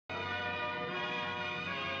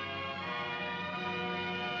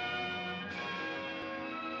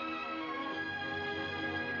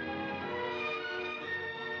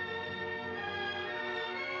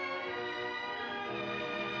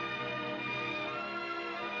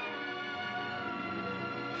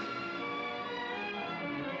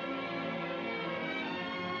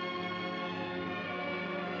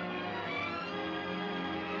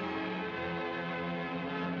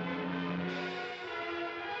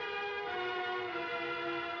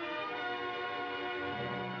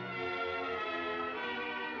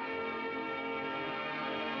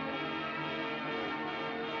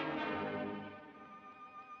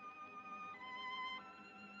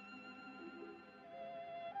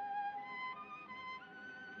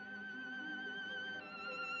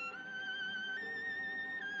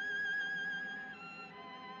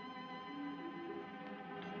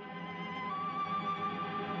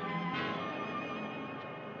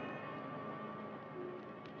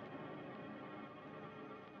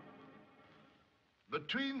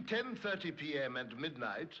Between 10:30 p.m. and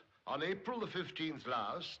midnight, on April the 15th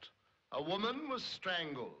last, a woman was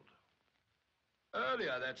strangled.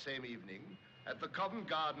 Earlier that same evening, at the Covent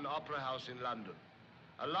Garden Opera House in London,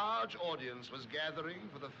 a large audience was gathering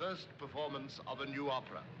for the first performance of a new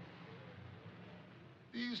opera.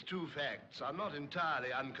 These two facts are not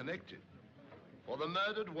entirely unconnected, for the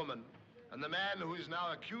murdered woman and the man who is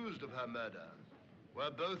now accused of her murder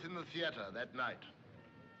were both in the theater that night.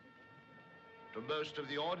 To most of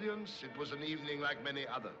the audience, it was an evening like many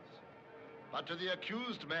others. But to the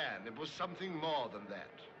accused man, it was something more than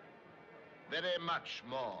that. Very much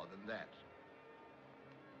more than that.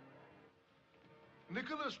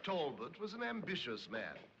 Nicholas Talbot was an ambitious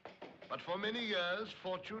man, but for many years,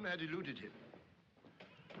 fortune had eluded him.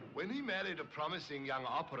 When he married a promising young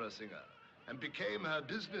opera singer and became her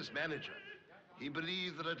business manager, he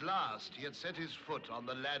believed that at last he had set his foot on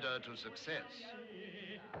the ladder to success.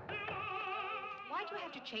 Why do you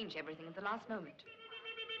have to change everything at the last moment?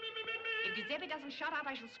 If Giuseppe doesn't shut up,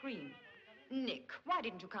 I shall scream. Nick, why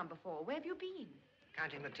didn't you come before? Where have you been?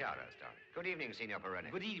 Counting the tiaras, darling. Good evening, Signor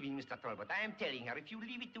Perrone. Good evening, Mr. Talbot. I am telling her, if you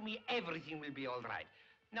leave it to me, everything will be all right.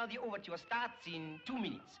 Now, the overture starts in 2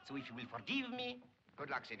 minutes, so if you will forgive me... Good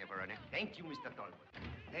luck, Signor Perrone. Thank you, Mr. Talbot.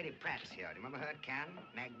 Lady Pratt's here. Remember her at Cannes?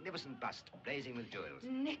 Magnificent bust, blazing with jewels.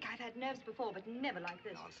 Nick, I've had nerves before, but never like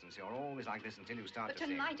this. Nonsense. You're always like this until you start But to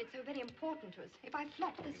sing. tonight, it's so very important to us. If I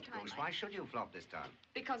flop this time... Why should you flop this time?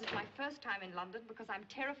 Because it's my first time in London, because I'm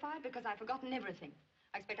terrified, because I've forgotten everything.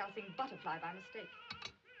 I expect I'll sing Butterfly by mistake.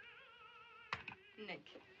 Nick,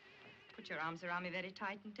 put your arms around me very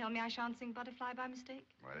tight and tell me I shan't sing Butterfly by mistake.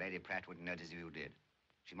 Well, Lady Pratt wouldn't notice if you did.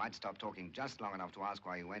 She might stop talking just long enough to ask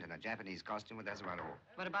why you went in a Japanese costume, but that's about all.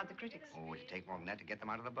 What about the critics? Oh, it'd take more than that to get them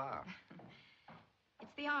out of the bar.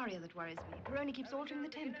 It's the aria that worries me. Perrone keeps altering the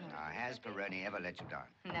tempo. Now, has Perrone ever let you down?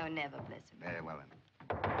 No, never, bless him. Very well,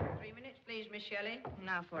 then. 3 minutes, please, Miss Shelley.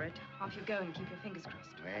 Now for it. Off you go and keep your fingers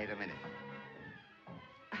crossed. Wait a minute.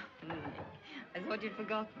 Nick, I thought you'd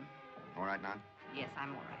forgotten. All right now? Yes, I'm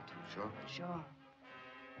all right. Sure? Sure.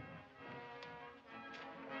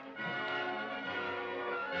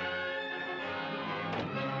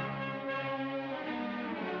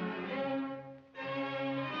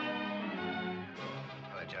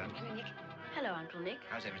 Hello, Joan. Hello, Nick. Hello, Uncle Nick.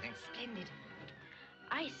 How's everything? Splendid.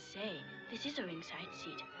 I say, this is a ringside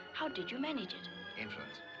seat. How did you manage it?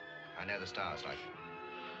 Influence. I know the stars, like...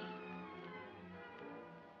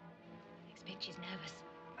 I expect she's nervous.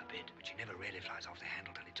 A bit, but she never really flies off the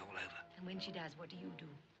handle till it's all over. And when she does, what do you do?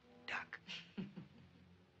 Duck.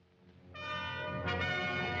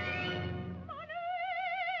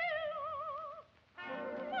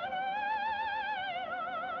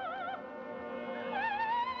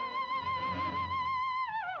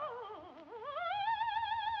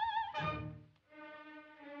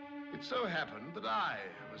 It so happened that I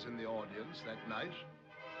was in the audience that night.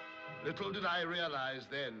 Little did I realize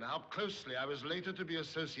then how closely I was later to be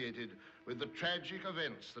associated with the tragic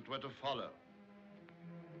events that were to follow.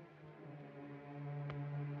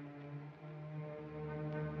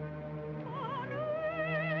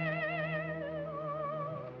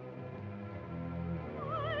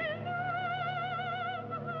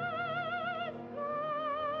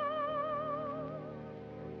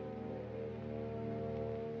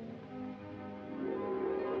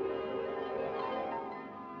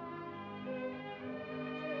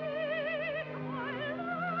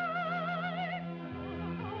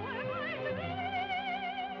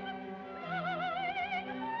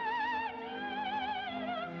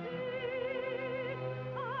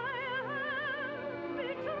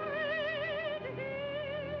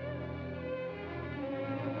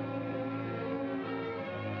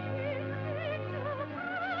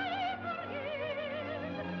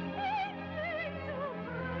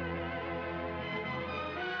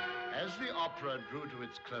 Drew to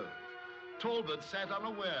its close, Talbot sat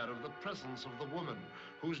unaware of the presence of the woman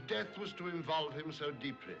whose death was to involve him so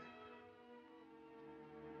deeply.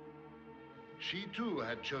 She too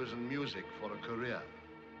had chosen music for a career.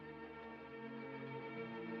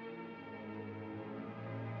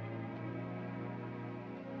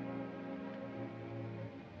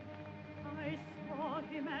 I saw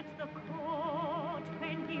him at the court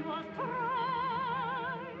when he was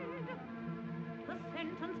tried. The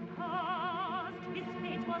sentence passed, his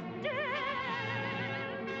fate was dead.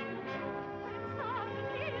 When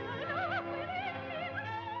suddenly the love within him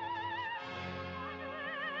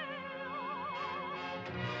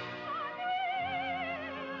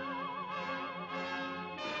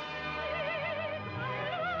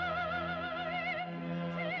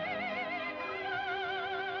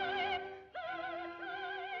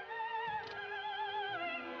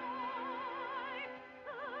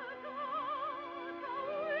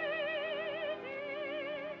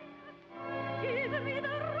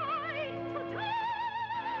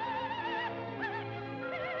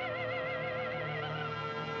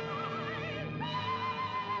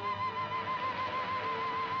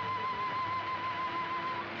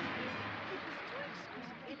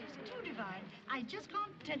I just can't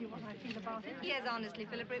tell you what I feel about it. Yes, honestly,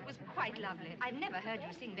 Philippa, it was quite lovely. I've never heard you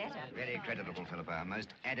sing better. Very creditable, Philippa. A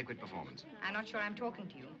most adequate performance. I'm not sure I'm talking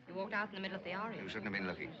to you. You walked out in the middle of the aria. You shouldn't have been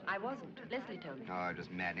looking. I wasn't. Leslie told me. Oh, it was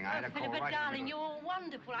maddening. I had a call Philippa, right darling, in the middle. you're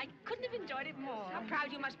wonderful. I couldn't have enjoyed it more. How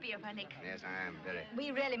proud you must be of her, Nick. Yes, I am, very. We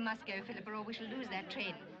really must go, Philippa, or we shall lose that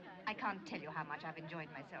train. I can't tell you how much I've enjoyed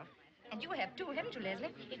myself. And you have too, haven't you, Leslie?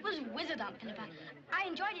 It was wizard, Aunt Philippa. I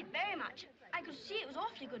enjoyed it very much. I could see it was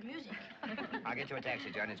awfully good music. I'll get you a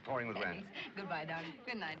taxi, John. It's pouring with rain. Goodbye, darling.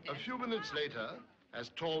 Good night, dear. A few minutes later,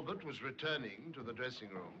 as Talbot was returning to the dressing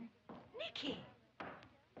room... Nicky!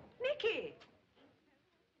 Nicky!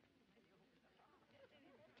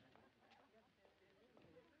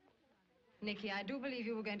 Nicky, I do believe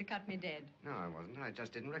you were going to cut me dead. No, I wasn't. I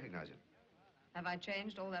just didn't recognize it. Have I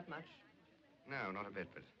changed all that much? No, not a bit,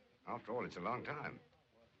 but after all, it's a long time.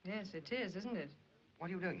 Yes, it is, isn't it? What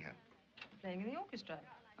are you doing here? Playing in the orchestra.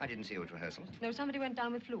 I didn't see you at rehearsals. No, somebody went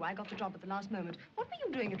down with flu. I got the job at the last moment. What were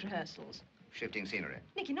you doing at rehearsals? Shifting scenery.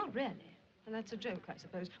 Nicky, not really. And that's a joke, I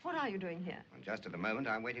suppose. What are you doing here? And just at the moment,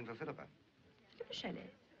 I'm waiting for Philippa. Philippa Shelley.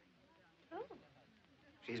 Oh,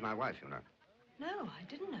 She's my wife, you know. no, I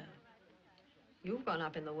didn't know. You've gone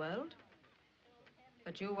up in the world.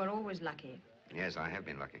 But you were always lucky. Yes, I have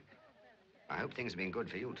been lucky. I hope things have been good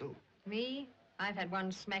for you, too. Me? I've had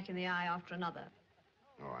one smack in the eye after another.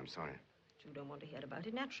 Oh, I'm sorry. But you don't want to hear about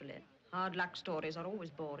it, naturally. Hard luck stories are always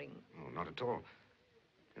boring. Oh, not at all.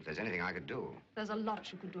 If there's anything I could do... There's a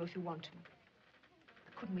lot you could do if you want to.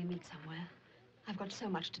 Couldn't we meet somewhere? I've got so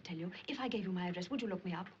much to tell you. If I gave you my address, would you look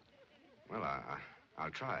me up? Well, I'll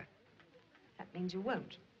try. That means you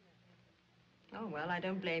won't. Oh, well, I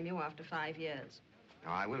don't blame you after 5 years.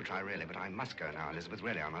 No, I will try, really, but I must go now, Elizabeth.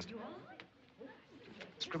 Really, I must.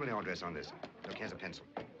 Scribble your address on this. Look, here's a pencil.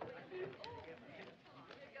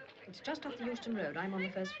 It's just off the Euston Road. I'm on the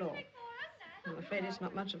first floor. I'm afraid it's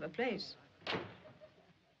not much of a place.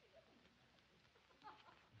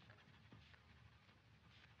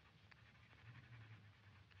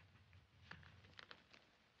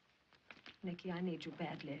 Nicky, I need you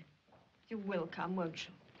badly. You will come, won't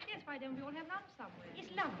you? Yes, why don't we all have lunch somewhere?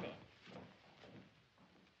 It's lovely.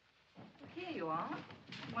 Well, here you are.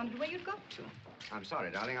 Wondered where you'd got to. I'm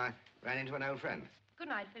sorry, darling. I ran into an old friend. Good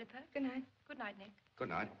night, Philippa. Good night. Good night, Nick. Good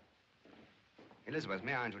night. Elizabeth,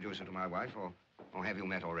 may I introduce you to my wife, or have you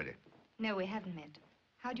met already? No, we haven't met.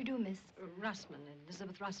 How do you do, Miss? Rusman,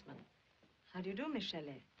 Elizabeth Rusman. How do you do, Miss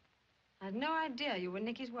Shelley? I had no idea you were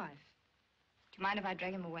Nicky's wife. Do you mind if I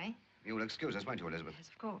drag him away? You will excuse us, won't you, Elizabeth? Yes,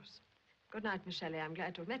 of course. Good night, Miss Shelley. I'm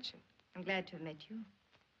glad to have met you. I'm glad to have met you.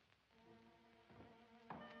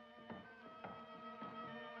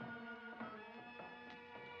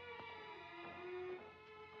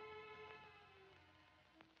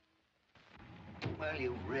 Well,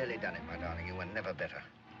 you've really done it, my darling. You were never better.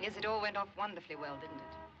 Yes, it all went off wonderfully well, didn't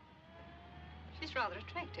it? She's rather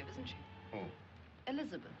attractive, isn't she? Who?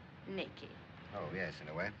 Elizabeth. Nicky. Oh, yes, in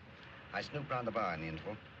a way. I snooped round the bar in the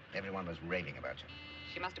interval. Everyone was raving about you.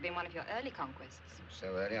 She must have been one of your early conquests. So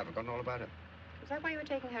early, I've forgotten all about her. Was that why you were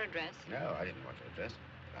taking her address? No, I didn't want her address.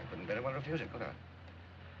 I couldn't very well refuse it, could I?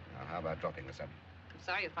 Now, how about dropping the subject? I'm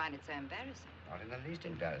sorry you find it so embarrassing. Not in the least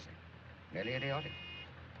embarrassing. Merely idiotic.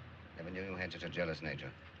 Never knew you had such a jealous nature.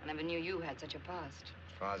 I never knew you had such a past.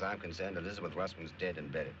 As far as I'm concerned, Elizabeth Rusman's dead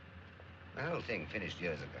and buried. The whole thing finished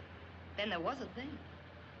years ago. Then there was a thing.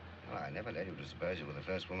 Well, I never led you to suppose you were the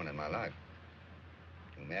first woman in my life.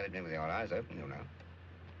 You married me with your eyes open, you know.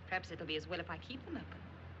 Perhaps it'll be as well if I keep them open.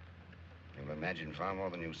 You'll imagine far more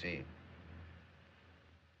than you see.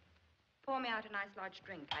 Pour me out a nice large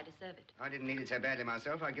drink. I deserve it. I didn't need it so badly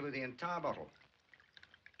myself. I'd give you the entire bottle.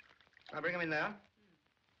 I'll bring them in there.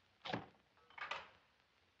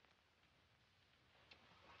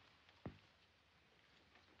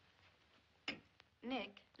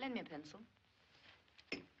 Nick, lend me a pencil.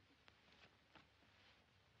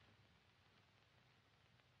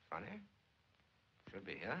 Funny. Should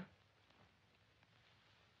be here.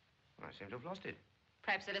 I seem to have lost it.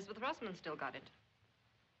 Perhaps Elizabeth Rusman still got it.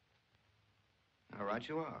 How right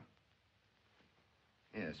you are.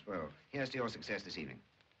 Yes, well, here's to your success this evening.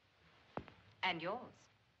 And yours.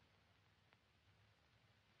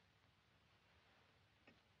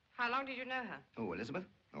 How long did you know her? Oh, Elizabeth?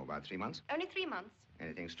 Oh, about 3 months. Only 3 months.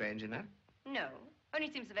 Anything strange in that? No. Only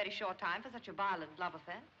seems a very short time for such a violent love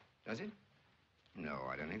affair. Does it? No,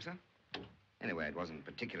 I don't think so. Anyway, it wasn't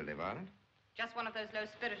particularly violent. Just one of those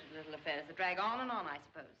low-spirited little affairs that drag on and on, I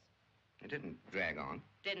suppose. It didn't drag on.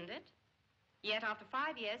 Didn't it? Yet after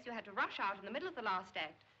 5 years, you had to rush out in the middle of the last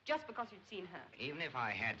act just because you'd seen her. Even if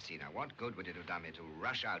I had seen her, what good would it have done me to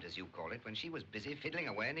rush out, as you call it, when she was busy fiddling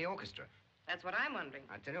away in the orchestra? That's what I'm wondering.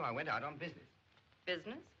 I tell you, I went out on business.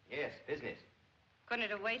 Business? Yes, business. Couldn't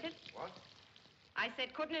it have waited? What? I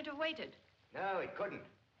said, couldn't it have waited? No, it couldn't.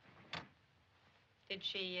 Did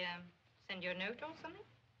she send you a note or something?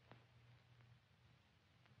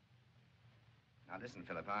 Now, listen,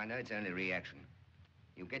 Philippa, I know it's only reaction.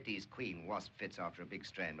 You get these queen wasp fits after a big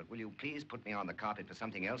strain, but will you please put me on the carpet for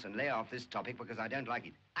something else and lay off this topic because I don't like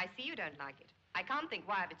it? I see you don't like it. I can't think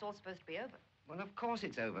why if it's all supposed to be over. Well, of course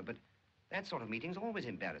it's over, but that sort of meeting's always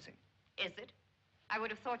embarrassing. Is it? I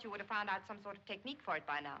would have thought you would have found out some sort of technique for it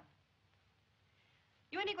by now.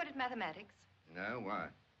 You any good at mathematics? No, why?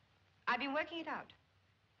 I've been working it out.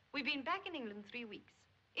 We've been back in England 3 weeks.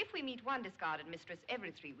 If we meet one discarded mistress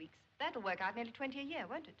every 3 weeks, that'll work out nearly 20 a year,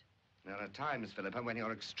 won't it? There are times, Philippa, when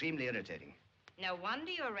you're extremely irritating. No wonder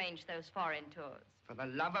you arrange those foreign tours. For the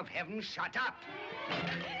love of heaven, shut up!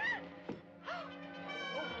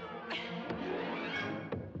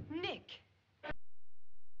 Nick.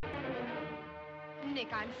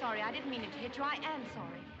 Nick, I'm sorry. I didn't mean it to hit you. I am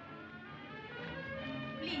sorry.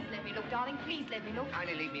 Please let me look, darling. Please let me look.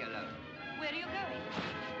 Kindly leave me alone. Where are you going?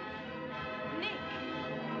 Nick.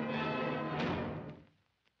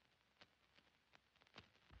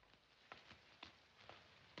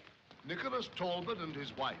 Nicholas Talbot and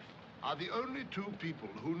his wife are the only two people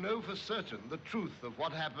who know for certain the truth of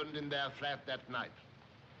what happened in their flat that night.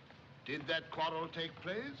 Did that quarrel take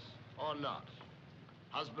place or not?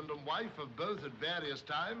 Husband and wife have both at various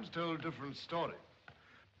times told different stories.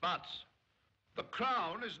 But the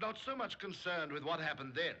Crown is not so much concerned with what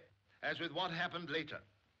happened then as with what happened later.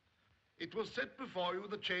 It will set before you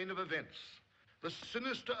the chain of events, the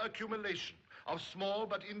sinister accumulation of small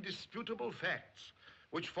but indisputable facts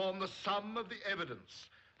which form the sum of the evidence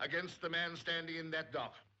against the man standing in that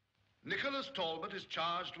dock. Nicholas Talbot is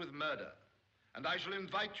charged with murder, and I shall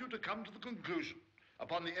invite you to come to the conclusion,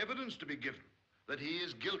 upon the evidence to be given, that he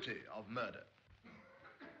is guilty of murder.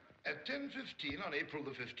 At 10:15 on April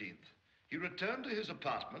the 15th, he returned to his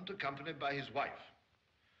apartment accompanied by his wife.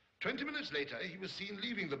 20 minutes later, he was seen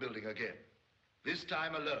leaving the building again, this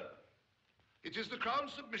time alone. It is the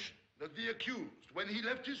Crown's submission that the accused, when he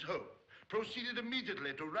left his home, proceeded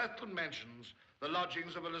immediately to Rathland Mansions, the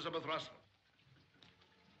lodgings of Elizabeth Rusman.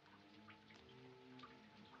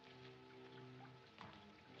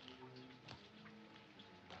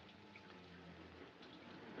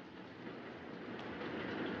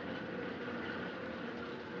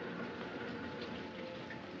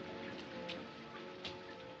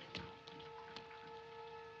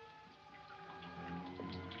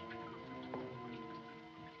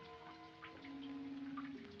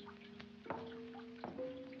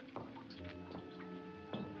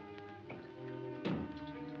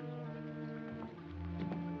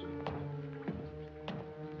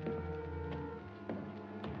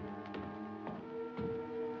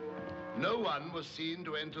 No one was seen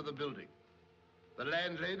to enter the building. The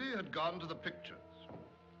landlady had gone to the pictures.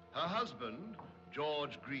 Her husband,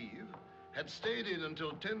 George Grieve, had stayed in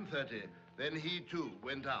until 10:30, then he too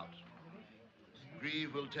went out.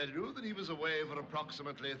 Grieve will tell you that he was away for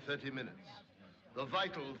approximately 30 minutes, the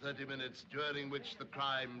vital 30 minutes during which the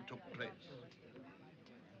crime took place.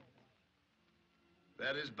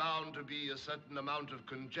 There is bound to be a certain amount of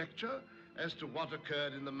conjecture as to what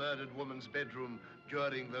occurred in the murdered woman's bedroom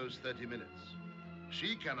during those 30 minutes.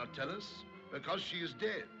 She cannot tell us because she is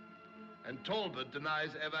dead, and Talbot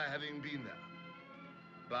denies ever having been there.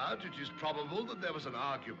 But it is probable that there was an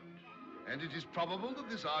argument, and it is probable that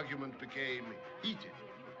this argument became heated.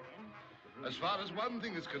 As far as one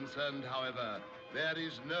thing is concerned, however, there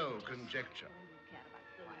is no conjecture.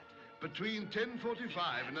 Between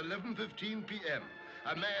 10:45 and 11:15 p.m.,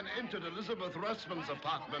 a man entered Elizabeth Rusman's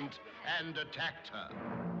apartment and attacked her.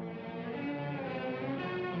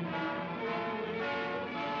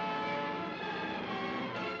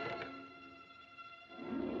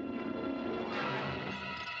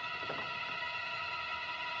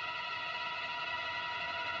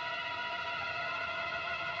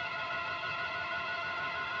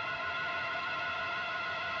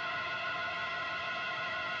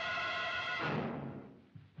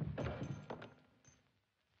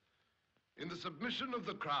 In the submission of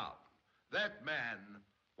the Crown, that man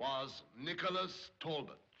was Nicholas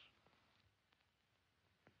Talbot.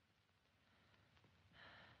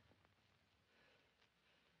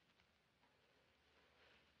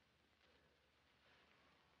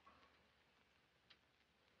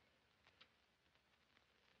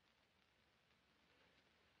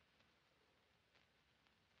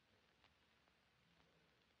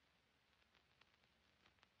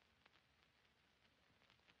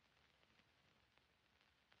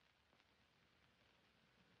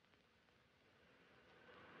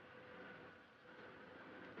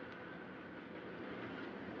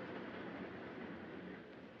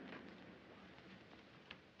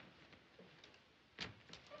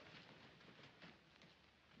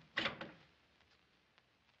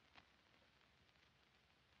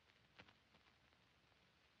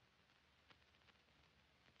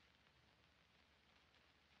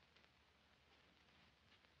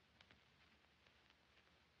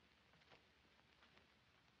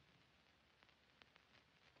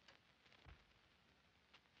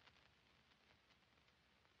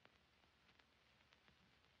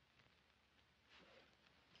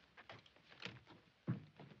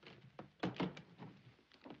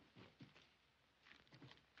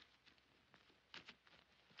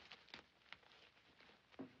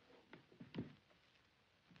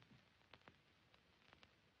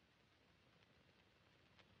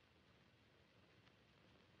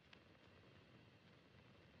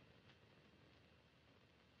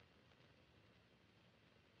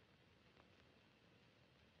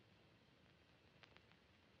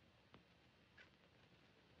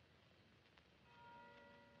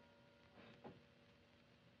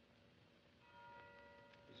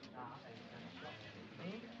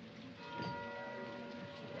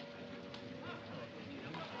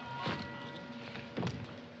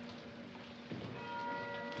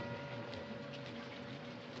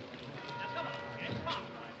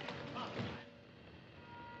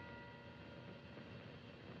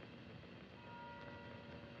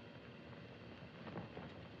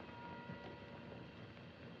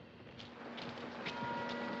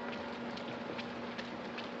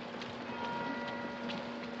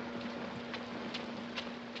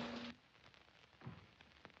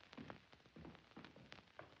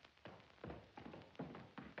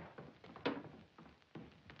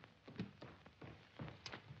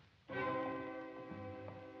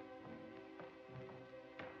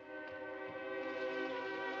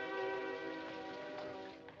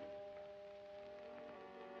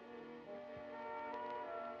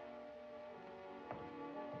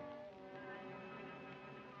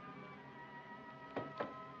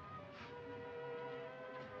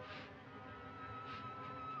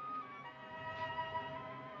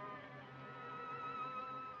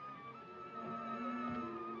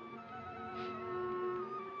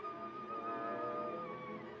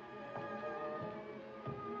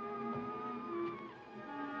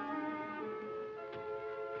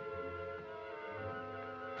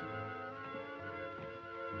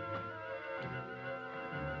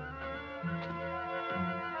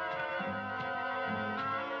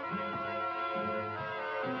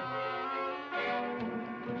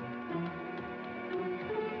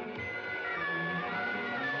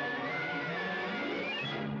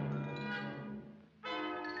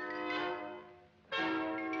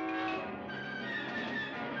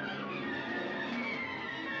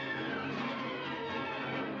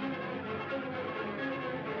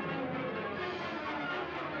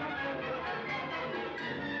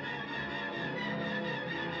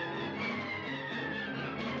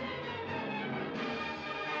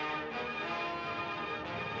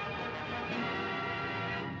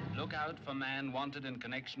 warrant for man wanted in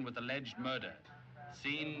connection with alleged murder.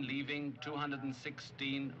 Seen leaving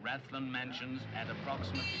 216 Rathlen Mansions at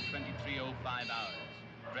approximately 23:05 hours.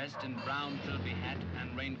 Dressed in brown Trilby hat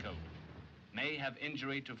and raincoat. May have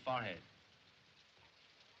injury to forehead.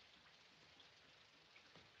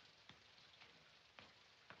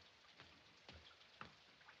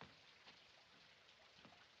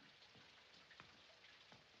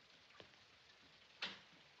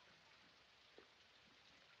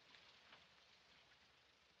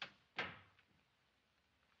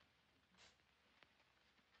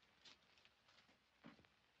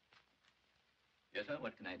 Yes, sir.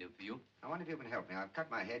 What can I do for you? I wonder if you can help me. I've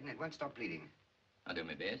cut my head and it won't stop bleeding. I'll do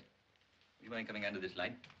my best. Would you mind coming under this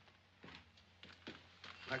light?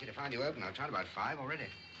 Lucky to find you open. I've tried about 5 already.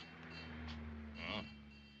 Oh.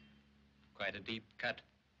 Quite a deep cut.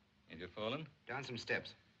 Have you fallen? Down some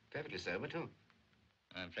steps. Perfectly sober, too.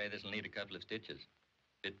 I'm afraid this will need a couple of stitches.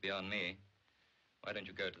 Bit beyond me. Why don't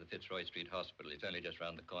you go to the Fitzroy Street Hospital? It's only just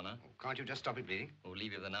round the corner. Oh, can't you just stop it bleeding? We'll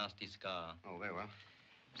leave you with a nasty scar. Oh, very well.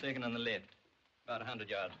 Second on the left. About 100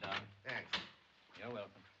 yards down. Thanks. You're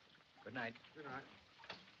welcome. Good night. Good night.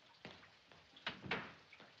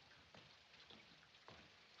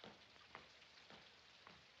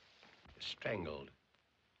 Strangled.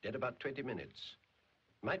 Dead about 20 minutes.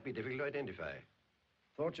 Might be difficult to identify.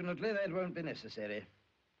 Fortunately, that won't be necessary.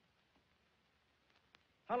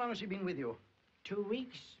 How long has she been with you? 2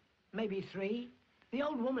 weeks, maybe 3. The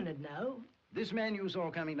old woman would know. This man you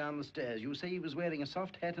saw coming down the stairs, you say he was wearing a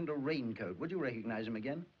soft hat and a raincoat. Would you recognize him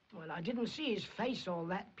again? Well, I didn't see his face all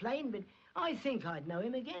that plain, but I think I'd know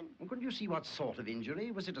him again. Well, couldn't you see what sort of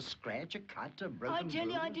injury? Was it a scratch, a cut, a broken I tell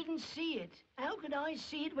you, I bruise? didn't see it. How could I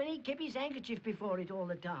see it when he kept his handkerchief before it all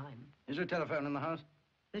the time? Is there a telephone in the house?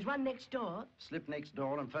 There's one next door. Slip next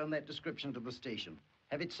door and phone that description to the station.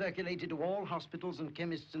 Have it circulated to all hospitals and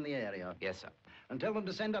chemists in the area. Yes, sir. And tell them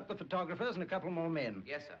to send up the photographers and a couple more men.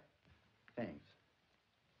 Yes, sir. Thanks.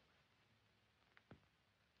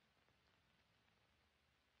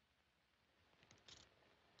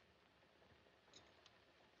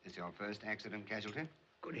 This your first accident casualty?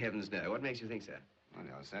 Good heavens, no. What makes you think so? Well,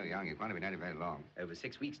 you're so young, you can't have been at it very long. Over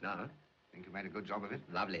 6 weeks now. Think you made a good job of it?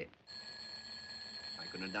 Lovely. I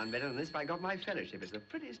couldn't have done better than this if I got my fellowship. It's the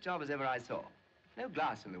prettiest job as ever I saw. No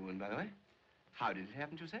glass in the wound, by the way. How did it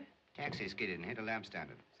happen, you say? Taxi skidded and hit a lamp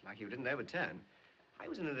standard. It's lucky you didn't overturn. I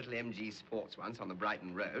was in a little MG Sports once on the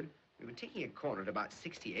Brighton Road. We were taking a corner at about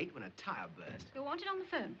 68 when a tire burst. You're wanted on the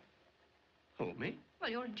phone. Who, me? Well,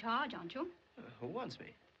 you're in charge, aren't you? Who wants me?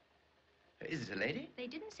 Is it a lady? They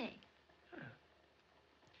didn't say.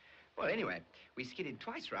 Well, anyway, we skidded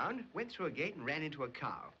twice round, went through a gate and ran into a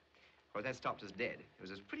cow. Of course, that stopped us dead. It was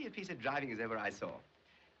as pretty a piece of driving as ever I saw.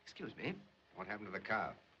 Excuse me. What happened to the cow?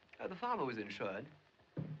 Oh, the farmer was insured.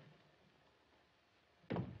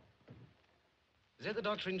 Is that the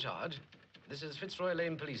doctor in charge? This is Fitzroy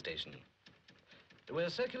Lane Police Station.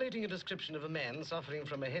 We're circulating a description of a man suffering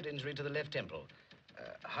from a head injury to the left temple.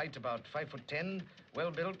 Height about 5'10",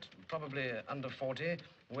 well-built, probably under 40,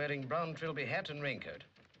 wearing brown Trilby hat and raincoat.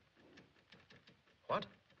 What?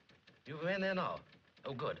 You've a man there now?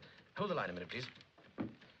 Oh, good. Hold the line a minute, please.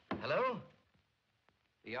 Hello?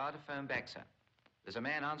 The yard to phone back, sir. There's a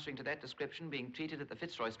man answering to that description being treated at the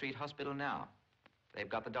Fitzroy Street Hospital now. They've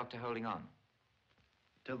got the doctor holding on.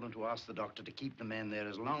 Tell them to ask the doctor to keep the man there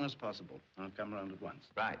as long as possible. I'll come round at once.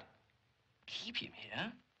 Right. Keep him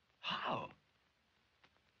here? How?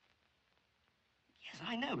 Yes,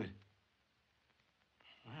 I know, but...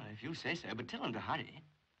 Well, if you say so, but tell him to hurry.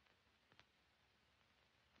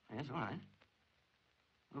 Yes, all right.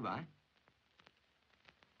 Goodbye.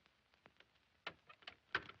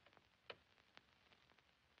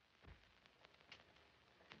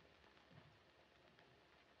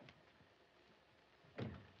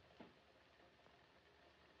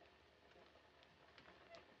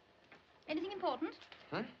 Anything important?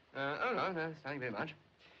 Huh? Oh, no, nothing very much.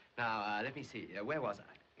 Now, let me see. Where was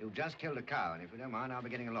I? You just killed a cow, and if you don't mind, I'll be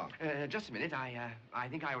getting along. Just a minute. I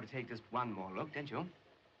think I ought to take just one more look, don't you?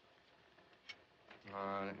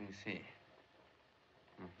 Let me see.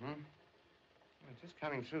 Well, just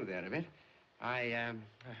coming through there a bit. I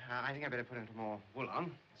think I better put a little more wool on,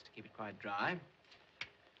 just to keep it quite dry.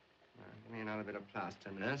 Give me another bit of plaster,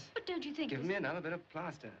 nurse. But don't you think... Give me another bit of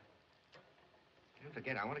plaster. Don't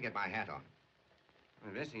forget, I want to get my hat on.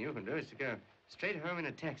 Well, the best thing you can do is to go straight home in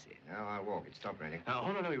a taxi. No, I'll walk. It's stopped raining.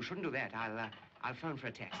 Oh, no, you shouldn't do that. I'll phone for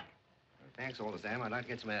a taxi. Well, thanks all the same. I'd like to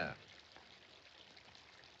get some air.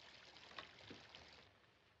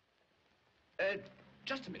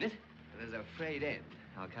 Just a minute. There's a frayed end.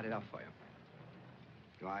 I'll cut it off for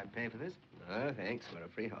you. Do I pay for this? No, thanks. We're a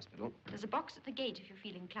free hospital. There's a box at the gate if you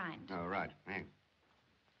feel inclined. Oh, right. Thanks.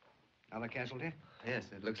 Another casualty? Yes,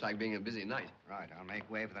 it looks like being a busy night. Right, I'll make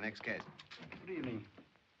way for the next case. Good evening.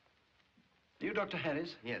 You Dr.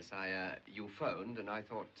 Harris? Yes, you phoned, and I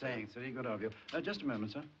thought... Thanks, very good of you. Just a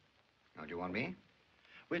moment, sir. Oh, do you want me?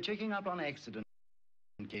 We're checking up on accident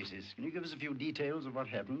cases. Can you give us a few details of what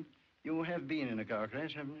happened? You have been in a car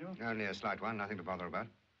crash, haven't you? Only a slight one, nothing to bother about.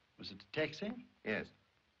 Was it a taxi? Yes.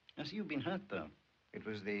 I see you've been hurt, though. It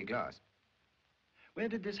was the glass. Where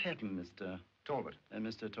did this happen, Mr. Talbot?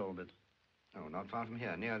 Mr. Talbot. Oh, not far from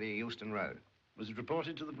here, near the Euston Road. Was it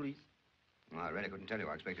reported to the police? Well, I really couldn't tell you.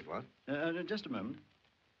 I expect it was. Just a moment.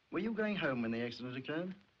 Were you going home when the accident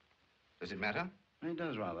occurred? Does it matter? It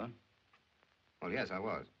does, rather. Well, yes, I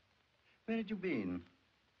was. Where had you been?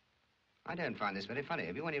 I don't find this very funny.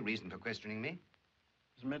 Have you any reason for questioning me?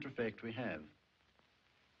 As a matter of fact, we have.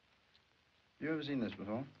 You ever seen this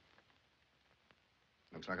before?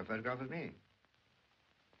 Looks like a photograph of me.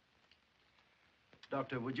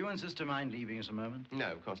 Doctor, would you and Sister mind leaving us a moment?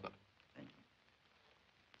 No, of course not. Thank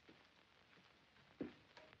you.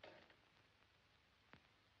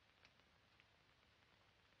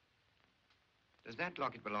 Does that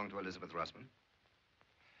locket belong to Elizabeth Rusman?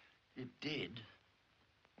 It did.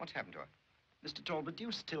 What's happened to her? Mr. Talbot, do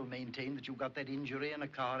you still maintain that you got that injury in a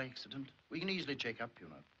car accident? We can easily check up, you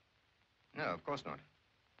know. No, of course not.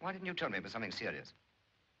 Why didn't you tell me it was something serious?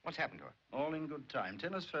 What's happened to her? All in good time.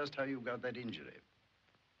 Tell us first how you got that injury.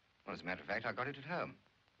 Well, as a matter of fact, I got it at home.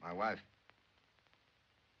 My wife.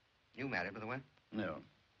 You married, by the way? No.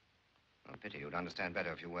 Oh, pity. You'd understand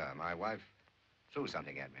better if you were. My wife threw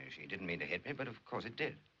something at me. She didn't mean to hit me, but of course it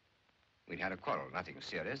did. We'd had a quarrel, nothing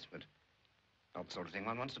serious, but not the sort of thing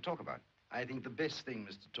one wants to talk about. I think the best thing,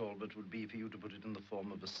 Mr. Talbot, would be for you to put it in the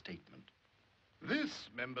form of a statement. This,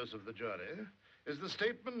 members of the jury, is the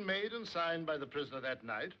statement made and signed by the prisoner that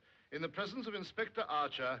night in the presence of Inspector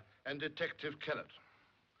Archer and Detective Kellett.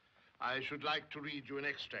 I should like to read you an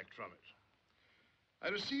extract from it. I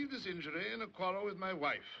received this injury in a quarrel with my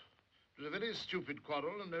wife. It was a very stupid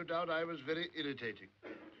quarrel, and no doubt I was very irritating.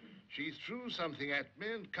 She threw something at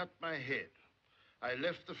me and cut my head. I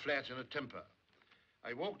left the flat in a temper.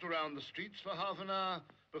 I walked around the streets for half an hour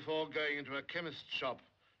before going into a chemist's shop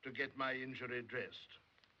to get my injury dressed.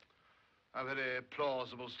 A very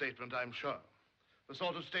plausible statement, I'm sure. The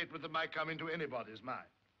sort of statement that might come into anybody's mind.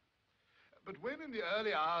 But when in the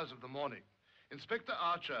early hours of the morning, Inspector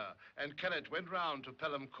Archer and Kellett went round to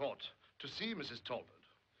Pelham Court to see Mrs. Talbot,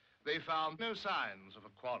 they found no signs of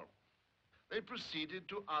a quarrel. They proceeded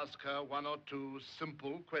to ask her one or two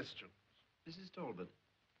simple questions. Mrs. Talbot,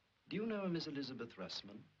 do you know a Miss Elizabeth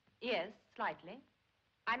Rusman? Yes, slightly.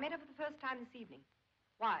 I met her for the first time this evening.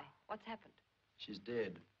 Why? What's happened? She's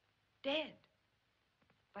dead. Dead?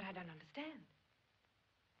 But I don't understand.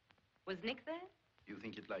 Was Nick there? You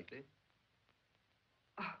think it likely?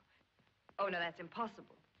 Oh, no, that's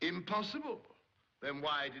impossible. Impossible? Then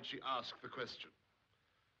why did she ask the question?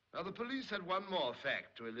 Now, the police had one more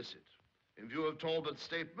fact to elicit. In view of Talbot's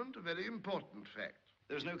statement, a very important fact.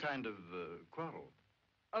 There's no kind of quarrel.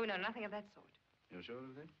 Oh, no, nothing of that sort. You're sure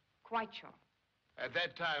of that? Quite sure. At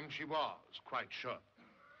that time, she was quite sure.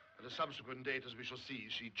 At a subsequent date, as we shall see,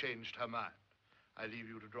 she changed her mind. I leave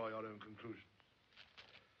you to draw your own conclusions.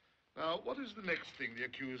 Now, what is the next thing the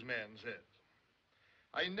accused man says?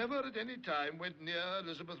 I never at any time went near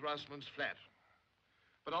Elizabeth Rusman's flat.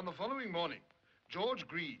 But on the following morning, George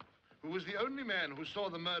Grieve, who was the only man who saw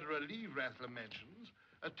the murderer leave Rathlin Mansions,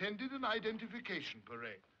 attended an identification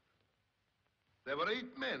parade. There were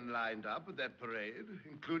 8 men lined up at that parade,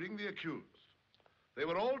 including the accused. They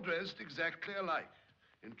were all dressed exactly alike,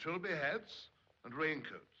 in trilby hats and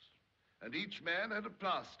raincoats. And each man had a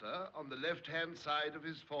plaster on the left-hand side of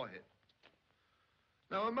his forehead.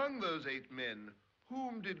 Now, among those 8 men,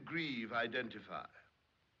 whom did Grieve identify?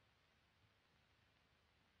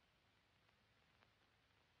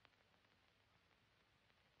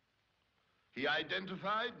 He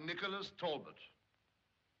identified Nicholas Talbot.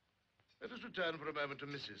 Let us return for a moment to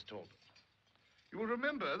Mrs. Talbot. You will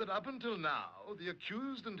remember that up until now, the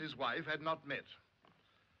accused and his wife had not met.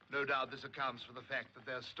 No doubt this accounts for the fact that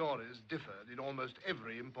their stories differed in almost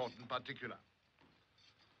every important particular.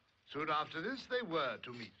 Soon after this, they were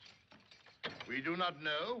to meet. We do not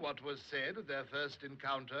know what was said at their first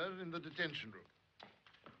encounter in the detention room.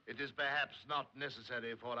 It is perhaps not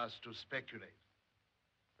necessary for us to speculate.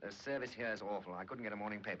 The service here is awful. I couldn't get a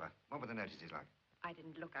morning paper. What were the notices like? I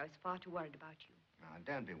didn't look. I was far too worried about you. Now,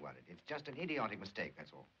 don't be worried. It's just an idiotic mistake,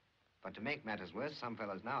 that's all. But to make matters worse, some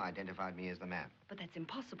fellows now identified me as the man. But that's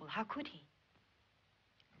impossible. How could he?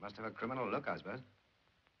 I must have a criminal look, I suppose.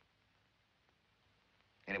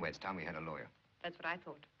 Anyway, it's time we had a lawyer. That's what I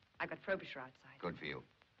thought. I got Frobisher outside. Good for you.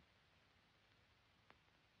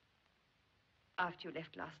 After you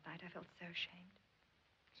left last night, I felt so ashamed.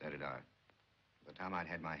 So did I. By the time I'd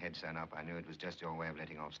had my head sewn up, I knew it was just your way of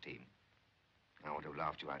letting off steam. I ought to have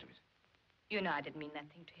laughed you out of it. You know I didn't mean that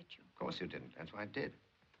thing to hit you. Of course you didn't. That's why I did.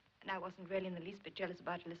 And I wasn't really in the least bit jealous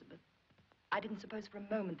about Elizabeth. I didn't suppose for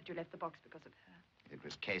a moment that you left the box because of her. It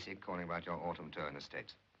was Casey calling about your autumn tour in the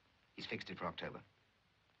States. He's fixed it for October.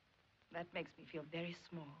 That makes me feel very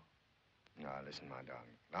small. Now, listen, my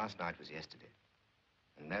darling. Last night was yesterday.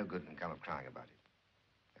 And no good can come of crying about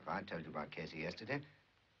it. If I'd told you about Casey yesterday,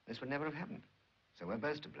 this would never have happened. So we're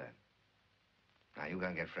both to blame. Now, you go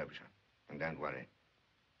and get Frobisher. And don't worry.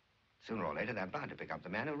 Sooner or later, they're bound to pick up the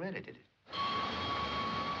man who really did it.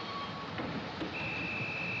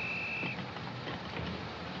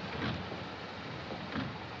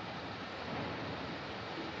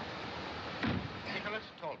 Nicholas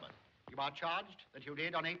Talbot, you are charged that you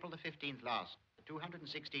did on April the 15th last,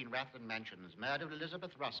 216 Rathland Mansions, murdered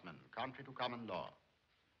Elizabeth Rusman, contrary to common law.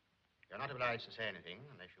 You're not obliged to say anything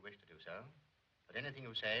unless you wish to do so, but anything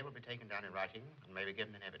you say will be taken down in writing and may be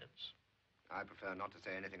given in evidence. I prefer not to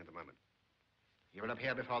say anything at the moment. You will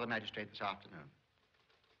appear before the magistrate this afternoon.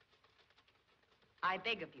 I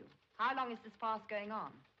beg of you. How long is this farce going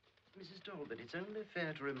on? Mrs. Talbot, it's only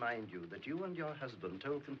fair to remind you that you and your husband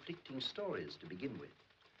told conflicting stories to begin with.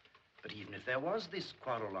 But even if there was this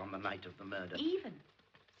quarrel on the night of the murder... Even?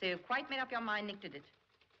 So you've quite made up your mind Nick did it?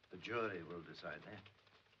 The jury will decide that.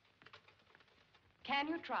 Can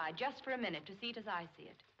you try, just for a minute, to see it as I see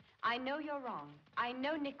it? I know you're wrong. I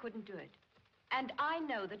know Nick couldn't do it. And I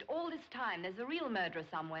know that all this time there's a real murderer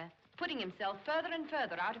somewhere, putting himself further and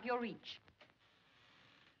further out of your reach.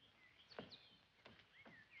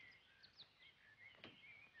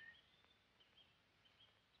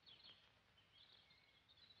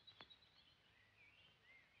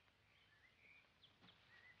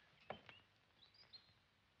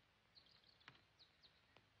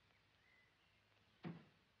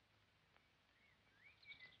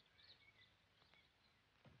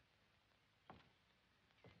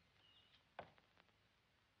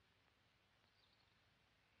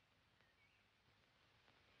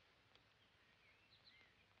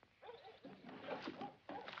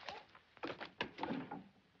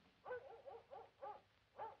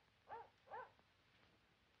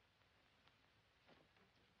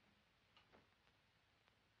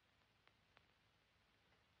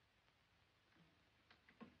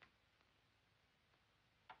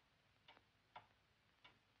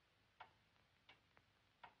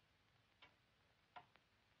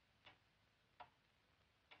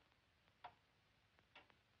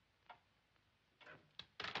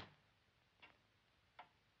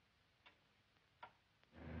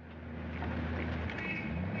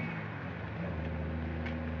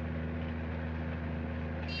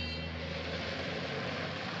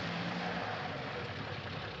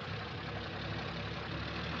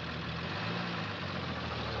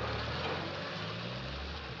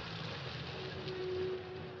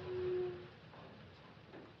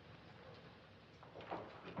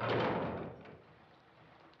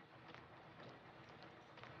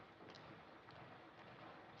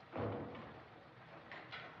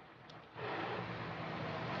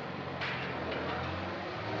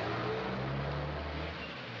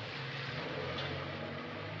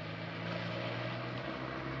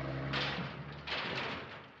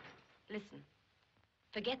 Listen,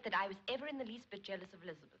 forget that I was ever in the least bit jealous of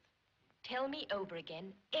Elizabeth. Tell me over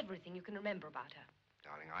again everything you can remember about her.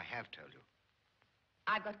 Darling, I have told you.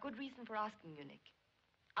 I've got good reason for asking you, Nick.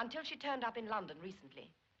 Until she turned up in London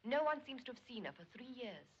recently, no one seems to have seen her for 3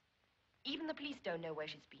 years. Even the police don't know where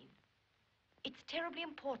she's been. It's terribly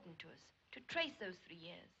important to us to trace those 3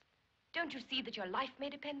 years. Don't you see that your life may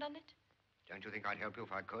depend on it? Don't you think I'd help you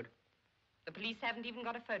if I could? The police haven't even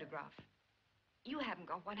got a photograph. You haven't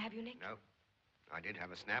got one, have you, Nick? No. I did have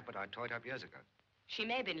a snap, but I tore it up years ago. She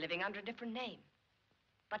may have been living under a different name.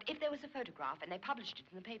 But if there was a photograph and they published it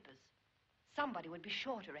in the papers, somebody would be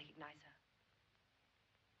sure to recognize her.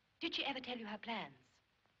 Did she ever tell you her plans?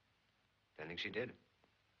 Don't think she did.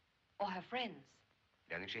 Or her friends?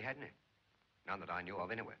 Don't think she had any. None that I knew of,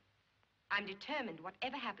 anyway. I'm determined,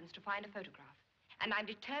 whatever happens, to find a photograph. And I'm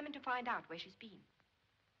determined to find out where she's been.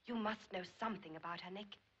 You must know something about her,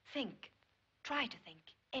 Nick. Think. Try to think.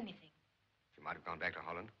 Anything. She might have gone back to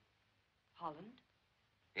Holland. Holland?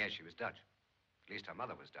 Yes, she was Dutch. At least her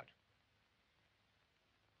mother was Dutch.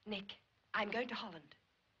 Nick, I'm going to Holland.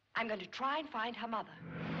 I'm going to try and find her mother.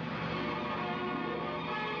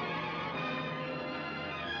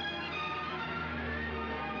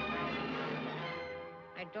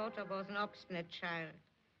 I daughter was an obstinate child.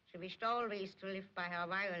 She wished always to live by her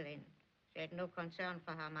violin. She had no concern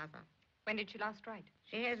for her mother. When did she last write?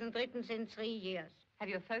 She hasn't written since 3 years. Have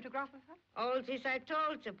you a photograph of her? All this I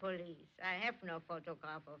told the police. I have no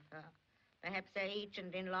photograph of her. Perhaps their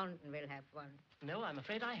agent in London will have one. No, I'm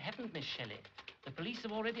afraid I haven't, Miss Shelley. The police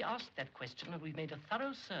have already asked that question, and we've made a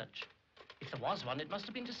thorough search. If there was one, it must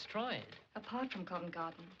have been destroyed. Apart from Covent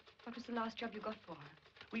Garden, what was the last job you got for her?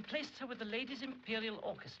 We placed her with the Ladies' Imperial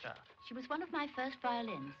Orchestra. She was one of my first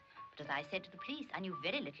violins, but as I said to the police, I knew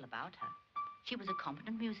very little about her. She was a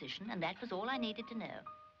competent musician, and that was all I needed to know.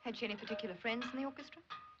 Had she any particular friends in the orchestra?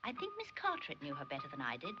 I think Miss Carteret knew her better than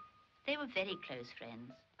I did. They were very close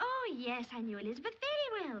friends. Oh, yes, I knew Elizabeth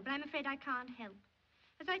very well, but I'm afraid I can't help.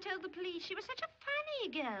 As I told the police, she was such a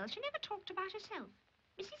funny girl. She never talked about herself.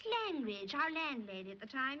 Mrs. Langridge, our landlady at the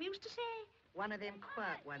time, used to say... One of them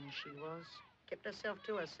quiet ones she was. Kept herself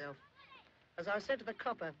to herself. As I said to the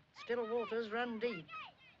copper, still waters run deep.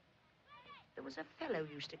 There was a fellow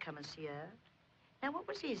used to come and see her. Now, what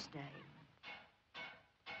was his name?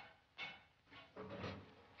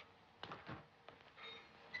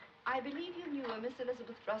 I believe you knew a Miss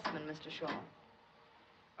Elizabeth Rusman, Mr. Shaw.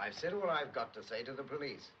 I've said all I've got to say to the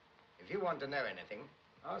police. If you want to know anything,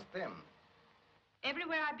 ask them.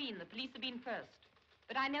 Everywhere I've been, the police have been first.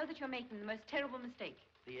 But I know that you're making the most terrible mistake.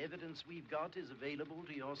 The evidence we've got is available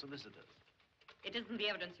to your solicitors. It isn't the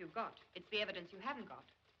evidence you've got. It's the evidence you haven't got.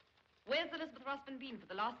 Where's Elizabeth Rusman been for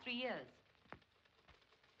the last 3 years?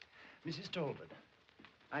 Mrs. Talbot,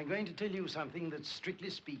 I'm going to tell you something that, strictly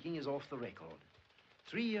speaking, is off the record.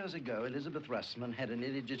 3 years ago, Elizabeth Rusman had an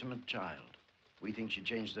illegitimate child. We think she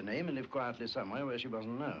changed her name and lived quietly somewhere where she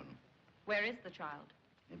wasn't known. Where is the child?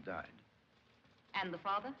 It died. And the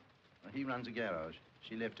father? He runs a garage.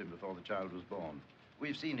 She left him before the child was born.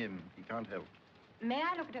 We've seen him. He can't help. May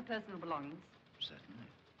I look at her personal belongings? Certainly.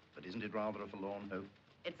 But isn't it rather a forlorn hope?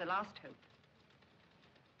 It's a last hope.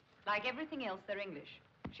 Like everything else, they're English.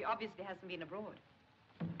 She obviously hasn't been abroad.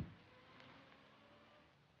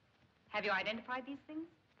 Have you identified these things?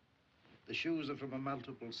 The shoes are from a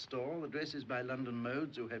multiple store. The dress is by London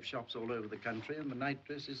Modes, who have shops all over the country, and the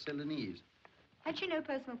nightdress is Celanese. Had she no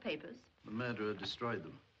personal papers? The murderer destroyed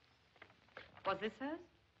them. Was this hers?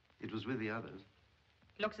 It was with the others.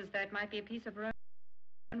 Looks as though it might be a piece of her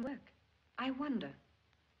own work. I wonder.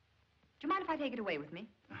 Do you mind if I take it away with me?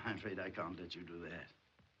 I'm afraid I can't let you do that.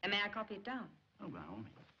 And may I copy it down? Oh, by all means.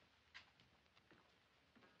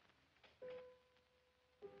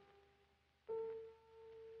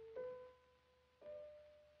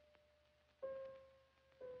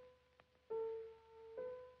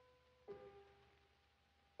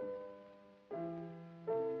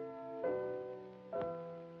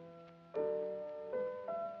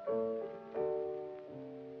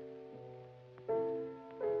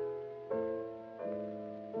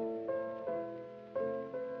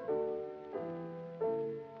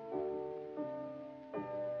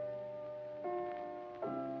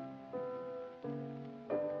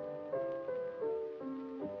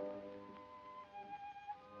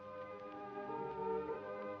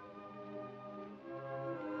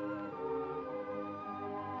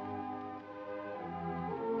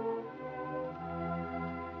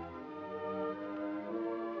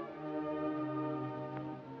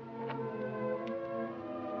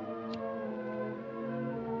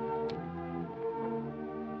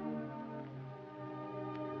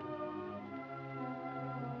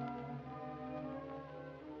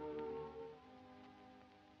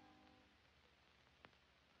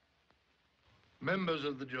 Members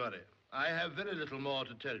of the jury, I have very little more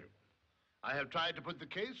to tell you. I have tried to put the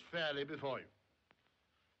case fairly before you.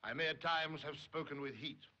 I may at times have spoken with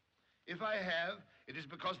heat. If I have, it is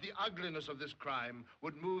because the ugliness of this crime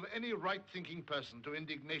would move any right-thinking person to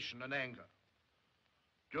indignation and anger.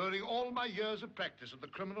 During all my years of practice at the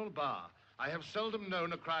criminal bar, I have seldom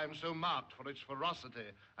known a crime so marked for its ferocity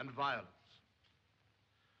and violence.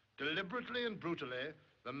 Deliberately and brutally,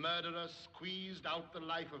 the murderer squeezed out the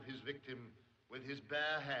life of his victim with his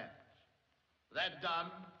bare hands. That done,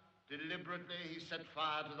 deliberately he set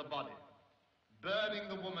fire to the body, burning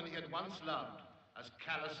the woman he had once loved as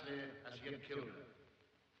callously as he had killed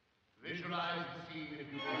her. Visualize the scene if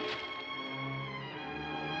you will.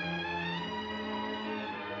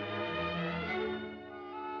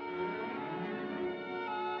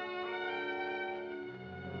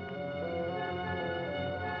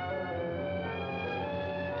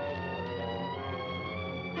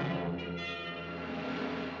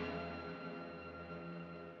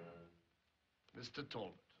 Mr.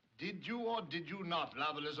 Talbot, did you or did you not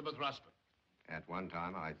love Elizabeth Rusman? At one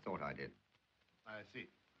time, I thought I did. I see.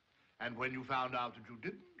 And when you found out that you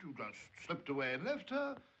didn't, you just slipped away and left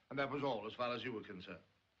her, and that was all as far as you were concerned.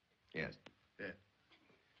 Yes. Yeah.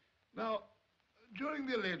 Now, during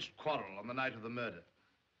the alleged quarrel on the night of the murder,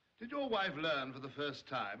 did your wife learn for the first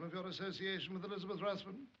time of your association with Elizabeth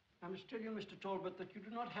Rusman? I must tell you, Mr. Talbot, that you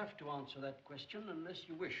do not have to answer that question unless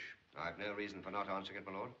you wish. I've no reason for not answering it,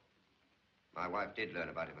 my lord. My wife did learn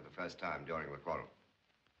about it for the first time during the quarrel.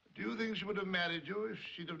 Do you think she would have married you if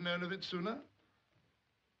she'd have known of it sooner?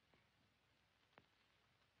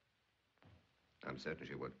 I'm certain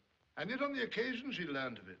she would. And yet on the occasion she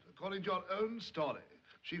learned of it, according to your own story,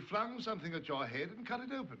 she flung something at your head and cut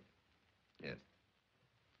it open. Yes.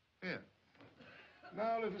 Here.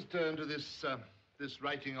 Now let us turn to this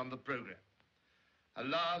writing on the program.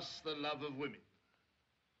 Alas, the love of women.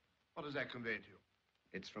 What does that convey to you?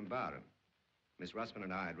 It's from Byron. Miss Rusman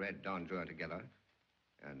and I had read Don Juan together,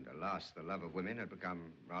 and alas, the love of women had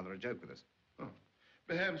become rather a joke with us. Oh.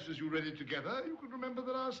 Perhaps as you read it together, you could remember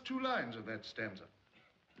the last 2 lines of that stanza.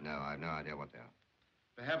 No, I've no idea what they are.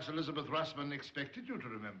 Perhaps Elizabeth Rusman expected you to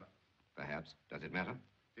remember. Perhaps. Does it matter?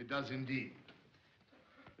 It does indeed.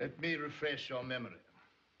 Let me refresh your memory.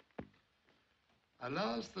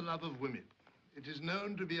 Alas, the love of women. It is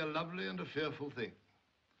known to be a lovely and a fearful thing.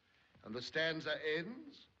 And the stanza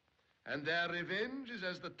ends, and their revenge is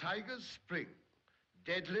as the tiger's spring,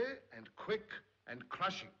 deadly and quick and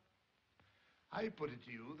crushing. I put it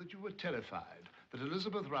to you that you were terrified that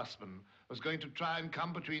Elizabeth Rusman was going to try and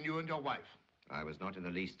come between you and your wife. I was not in the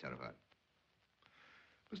least terrified.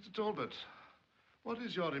 Mr. Talbot, what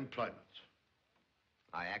is your employment?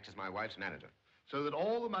 I act as my wife's manager. So that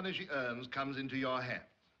all the money she earns comes into your hands?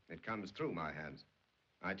 It comes through my hands.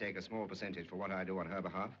 I take a small percentage for what I do on her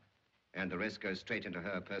behalf, and the rest goes straight into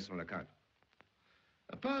her personal account.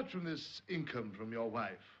 Apart from this income from your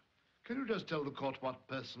wife, can you just tell the court what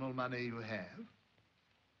personal money you have?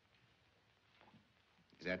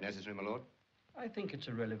 Is that necessary, my lord? I think it's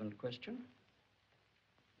a relevant question.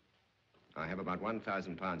 I have about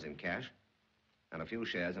 £1,000 in cash and a few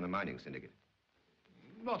shares in a mining syndicate.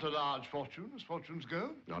 Not a large fortune, as fortunes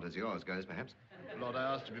go. Not as yours goes, perhaps. Lord,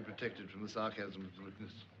 I ask to be protected from the sarcasm of the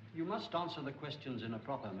witness. You must answer the questions in a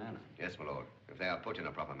proper manner. Yes, my lord, if they are put in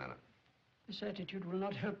a proper manner. This attitude will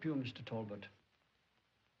not help you, Mr. Talbot.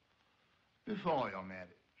 Before your marriage,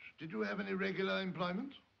 did you have any regular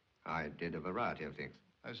employment? I did a variety of things.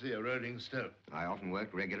 I see, a rolling stone. I often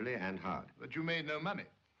worked regularly and hard. But you made no money?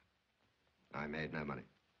 I made no money.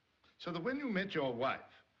 So that when you met your wife,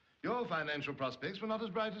 your financial prospects were not as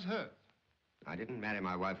bright as hers? I didn't marry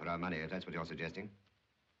my wife for her money, if that's what you're suggesting.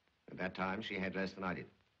 At that time, she had less than I did.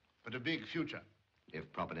 But a big future?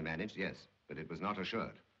 If properly managed, yes. But it was not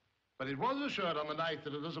assured. But it was assured on the night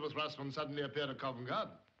that Elizabeth Rusman suddenly appeared at Covent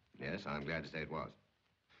Garden. Yes, I'm glad to say it was.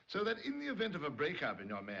 So that in the event of a breakup in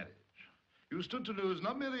your marriage, you stood to lose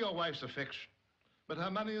not merely your wife's affection, but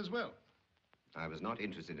her money as well. I was not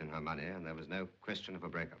interested in her money, and there was no question of a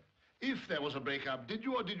breakup. If there was a breakup, did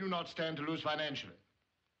you or did you not stand to lose financially?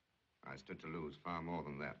 I stood to lose far more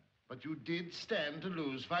than that. But you did stand to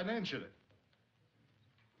lose financially?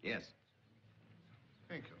 Yes.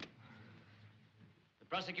 Thank you. The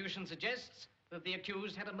prosecution suggests that the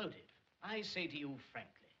accused had a motive. I say to you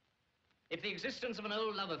frankly, if the existence of an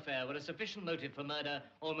old love affair were a sufficient motive for murder,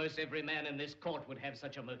 almost every man in this court would have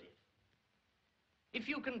such a motive. If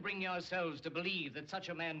you can bring yourselves to believe that such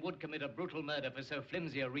a man would commit a brutal murder for so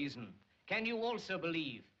flimsy a reason, can you also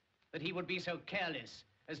believe that he would be so careless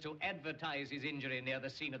as to advertise his injury near the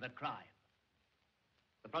scene of the crime?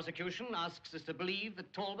 The prosecution asks us to believe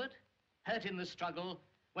that Talbot, hurt in the struggle,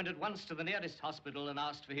 went at once to the nearest hospital and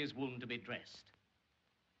asked for his wound to be dressed.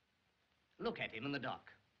 Look at him in the dock.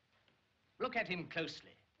 Look at him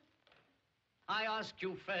closely. I ask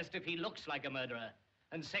you first if he looks like a murderer,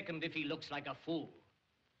 and second, if he looks like a fool.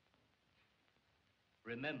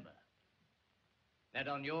 Remember that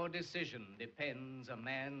on your decision depends a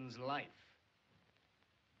man's life.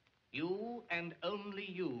 You and only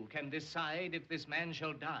you can decide if this man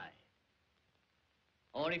shall die,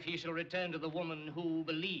 or if he shall return to the woman who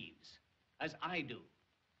believes, as I do,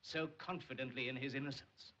 so confidently in his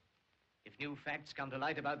innocence. If new facts come to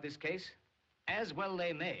light about this case, as well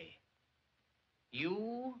they may,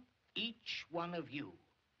 you, each one of you,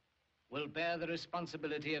 will bear the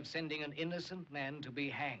responsibility of sending an innocent man to be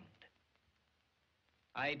hanged.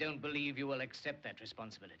 I don't believe you will accept that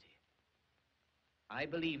responsibility. I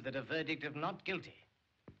believe that a verdict of not guilty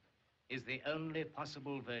is the only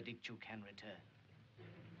possible verdict you can return.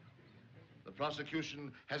 The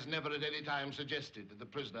prosecution has never at any time suggested that the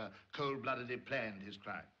prisoner cold-bloodedly planned his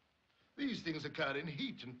crime. These things occur in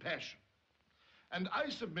heat and passion. And I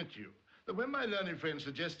submit to you When my learned friend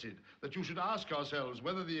suggested that you should ask yourselves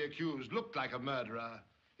whether the accused looked like a murderer,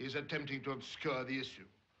 he's attempting to obscure the issue.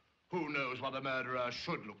 Who knows what a murderer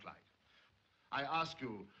should look like? I ask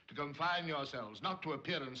you to confine yourselves not to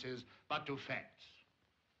appearances, but to facts.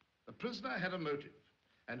 The prisoner had a motive,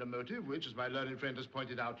 and a motive which, as my learned friend has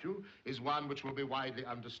pointed out to you, is one which will be widely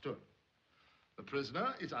understood. The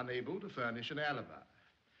prisoner is unable to furnish an alibi.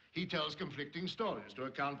 He tells conflicting stories to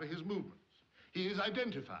account for his movements. He is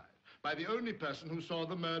identified by the only person who saw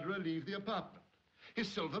the murderer leave the apartment. His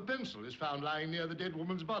silver pencil is found lying near the dead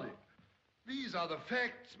woman's body. These are the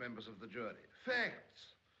facts, members of the jury.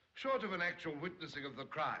 Facts. Short of an actual witnessing of the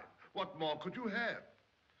crime, what more could you have?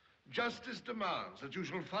 Justice demands that you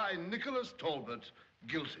shall find Nicholas Talbot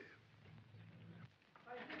guilty.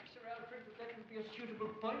 I think, Sir Alfred, that would be a suitable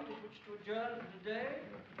point at which to adjourn for the day.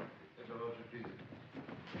 Yes, Your Lordship, please.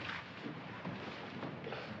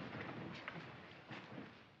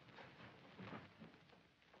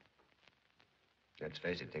 Let's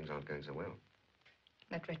face it, things aren't going so well.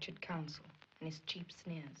 That wretched counsel and his cheap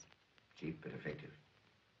sneers. Cheap but effective.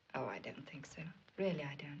 Oh, I don't think so. Really,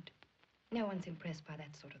 I don't. No one's impressed by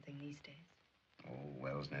that sort of thing these days. Oh,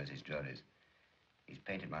 Wells knows his juries. He's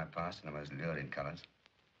painted my past in the most lurid colors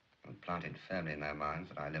and planted firmly in their minds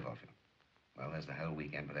that I live off him. Well, there's the whole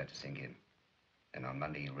weekend for that to sink in. Then on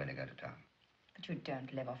Monday, he'll really go to town. But you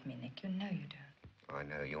don't live off me, Nick. You know you don't. I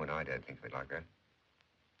know you and I don't think of it like that.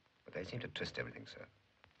 But they seem to twist everything, sir.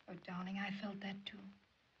 Oh, darling, I felt that too.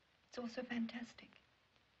 It's all so fantastic.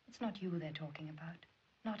 It's not you they're talking about.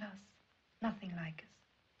 Not us. Nothing like us.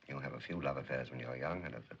 You'll have a few love affairs when you're young,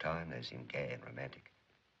 and at the time, they seem gay and romantic.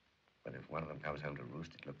 But if one of them comes home to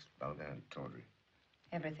roost, it looks vulgar and tawdry.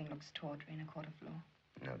 Everything looks tawdry in a court of law.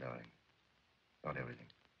 No, darling. Not everything.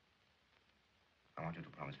 I want you to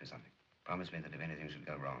promise me something. Promise me that if anything should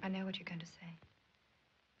go wrong... I know what you're going to say.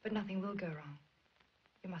 But nothing will go wrong.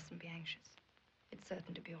 You mustn't be anxious. It's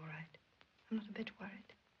certain to be all right. I'm not a bit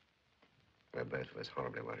worried. We're both of us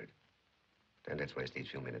horribly worried. Don't let's waste these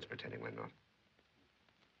few minutes pretending we're not.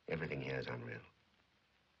 Everything here is unreal.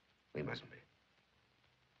 We mustn't be.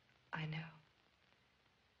 I know.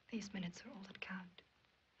 These minutes are all that count.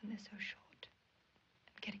 And they're so short.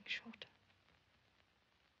 And getting shorter.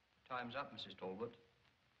 Time's up, Mrs. Talbot.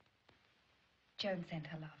 Joan sent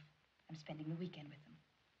her love. I'm spending the weekend with them.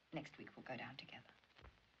 Next week we'll go down together.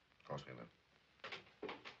 Of course we will.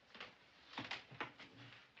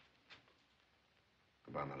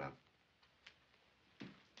 Goodbye, my love.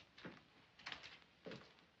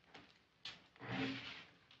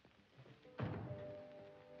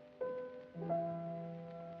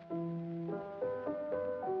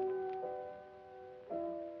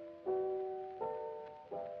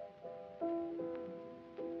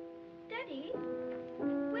 Daddy,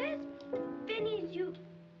 where's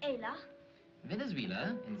Venezuela?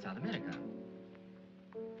 Venezuela in South America.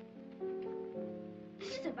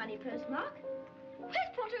 This is a funny postmark. Where's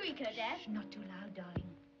Puerto Rico, Dad? Shh, not too loud, darling.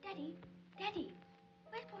 Daddy,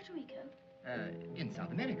 where's Puerto Rico? In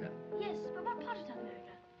South America. Yes, but what part of South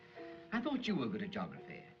America? I thought you were good at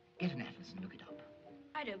geography. Get an atlas and look it up.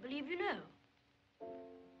 I don't believe you know.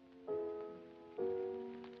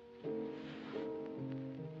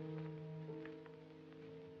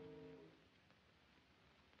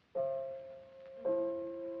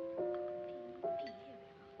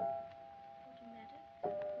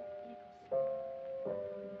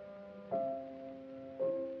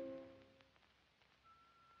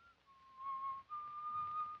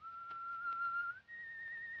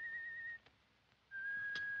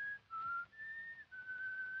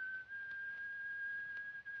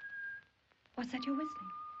 What's that you're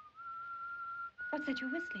whistling? What's that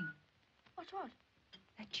you're whistling? What?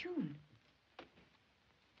 That tune.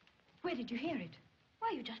 Where did you hear it?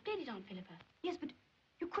 Why, you just played it, Aunt Philippa. Yes, but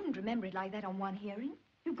you couldn't remember it like that on one hearing.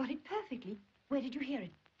 You got it perfectly. Where did you hear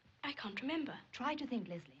it? I can't remember. Try to think,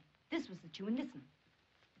 Leslie. This was the tune. Listen.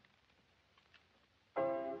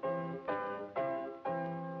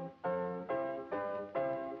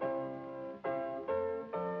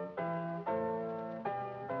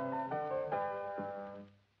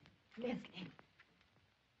 Leslie.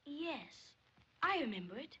 Yes, I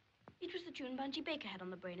remember it. It was the tune Bungie Baker had on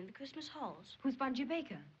the brain in the Christmas halls. Who's Bungie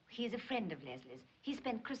Baker? He is a friend of Leslie's. He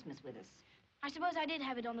spent Christmas with us. I suppose I did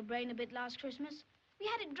have it on the brain a bit last Christmas. We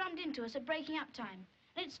had it drummed into us at breaking up time.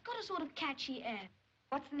 And it's got a sort of catchy air.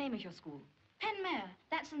 What's the name of your school? Penmare.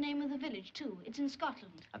 That's the name of the village, too. It's in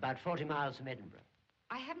Scotland. About 40 miles from Edinburgh.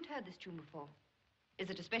 I haven't heard this tune before. Is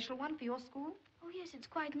it a special one for your school? Oh, yes, it's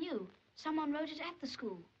quite new. Someone wrote it at the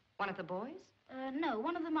school. One of the boys? No,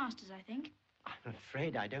 one of the masters, I think. I'm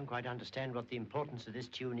afraid I don't quite understand what the importance of this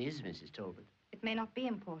tune is, Mrs. Talbot. It may not be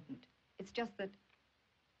important. It's just that...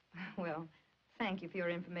 Well, thank you for your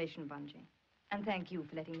information, Bungie. And thank you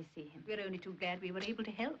for letting me see him. We're only too glad we were able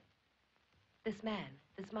to help. This man,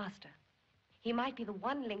 this master, he might be the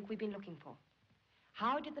one link we've been looking for.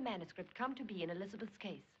 How did the manuscript come to be in Elizabeth's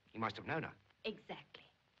case? He must have known her. Exactly.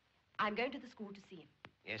 I'm going to the school to see him.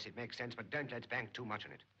 Yes, it makes sense, but don't let's bank too much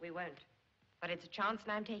on it. We won't. But it's a chance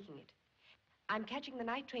and I'm taking it. I'm catching the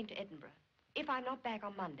night train to Edinburgh. If I'm not back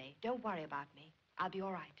on Monday, don't worry about me. I'll be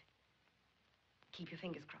all right. Keep your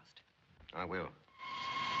fingers crossed. I will.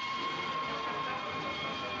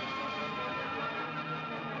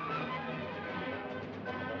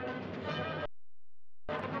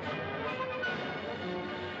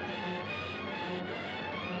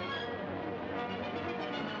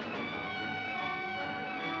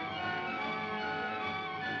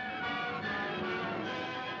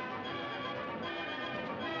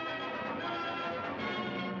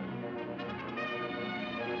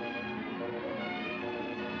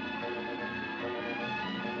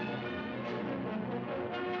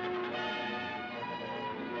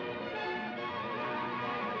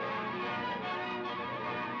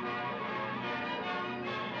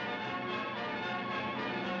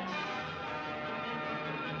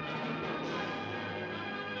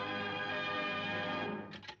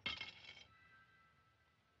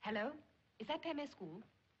 Hello? Is that Pemere School?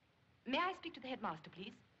 May I speak to the headmaster,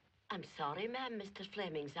 please? I'm sorry, ma'am. Mr.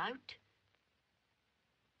 Fleming's out.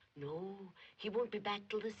 No, he won't be back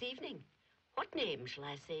till this evening. What name shall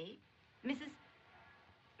I say?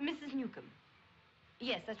 Mrs. Newcomb.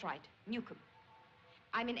 Yes, that's right, Newcomb.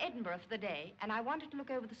 I'm in Edinburgh for the day, and I wanted to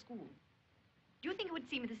look over the school. Do you think he would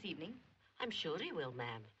see me this evening? I'm sure he will,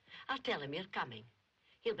 ma'am. I'll tell him you're coming.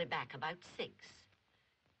 He'll be back about 6.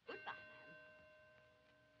 Goodbye.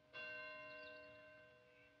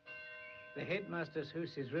 The headmaster's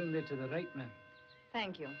house is room there to the right, ma'am.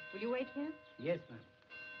 Thank you. Will you wait here? Yes, ma'am.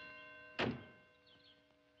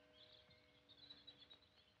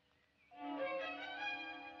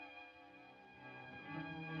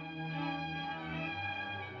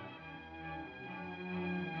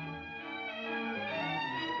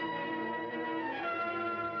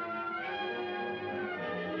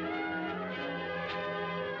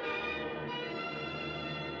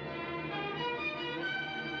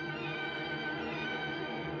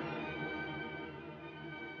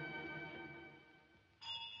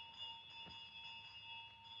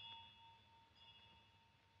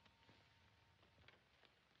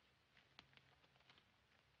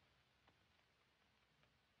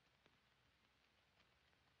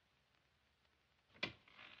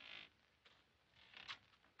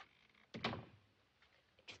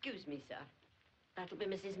 Excuse me, sir. That'll be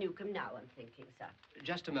Mrs. Newcomb now, I'm thinking, sir.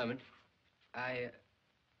 Just a moment. I'll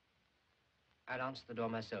answer the door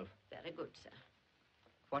myself. Very good, sir.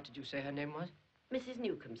 What did you say her name was? Mrs.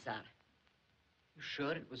 Newcomb, sir. You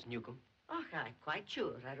sure it was Newcomb? Oh, I'm quite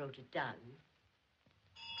sure. I wrote it down.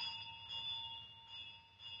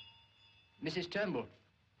 Mrs. Turnbull.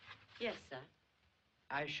 Yes, sir.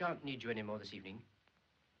 I shan't need you any more this evening.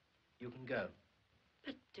 You can go.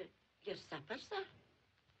 But your supper, sir?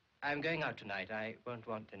 I'm going out tonight. I won't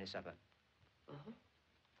want any supper. Oh,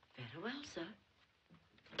 very well, sir.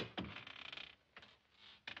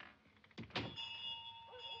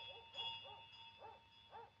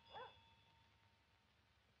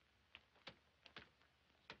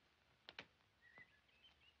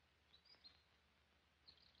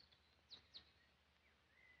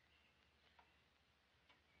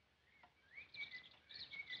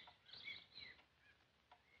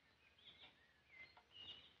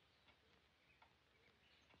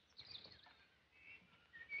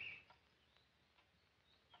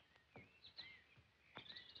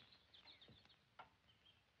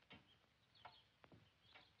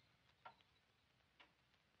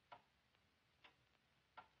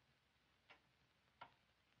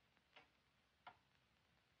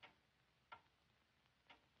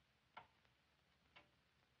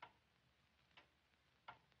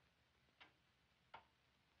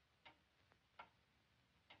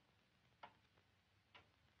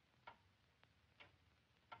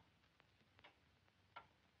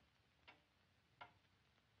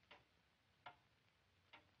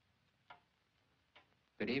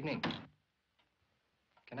 Good evening.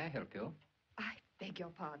 Can I help you? I beg your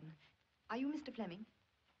pardon. Are you Mr. Fleming?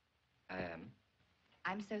 I am.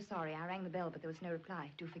 I'm so sorry. I rang the bell, but there was no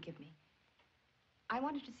reply. Do forgive me. I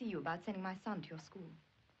wanted to see you about sending my son to your school.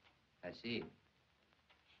 I see.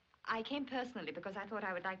 I came personally because I thought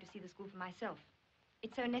I would like to see the school for myself.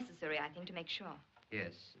 It's so necessary, I think, to make sure.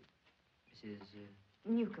 Yes. Mrs.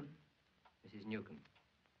 Newcomb. Mrs. Newcomb.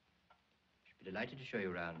 Should be delighted to show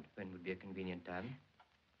you around. When would be a convenient time?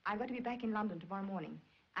 I've got to be back in London tomorrow morning.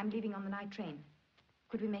 I'm leaving on the night train.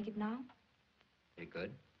 Could we make it now? Very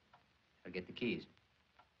good. I'll get the keys.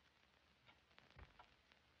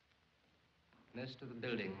 Most of the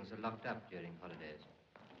buildings are locked up during holidays.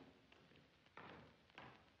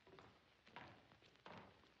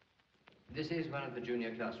 This is one of the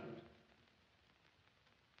junior classrooms.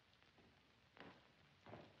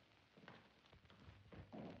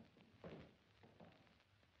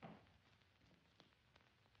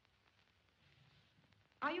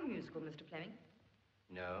 Are you musical, Mr. Fleming?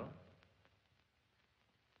 No.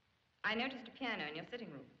 I noticed a piano in your sitting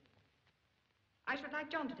room. I should like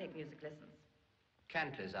John to take music lessons.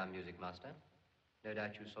 Cantler's our music master. No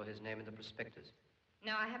doubt you saw his name in the prospectus.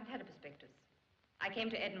 No, I haven't had a prospectus. I came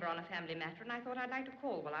to Edinburgh on a family matter, and I thought I'd like to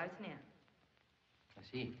call while I was near. I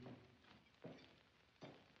see.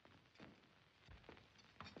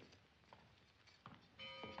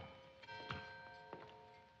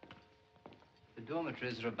 The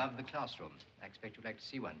dormitories are above the classroom. I expect you'd like to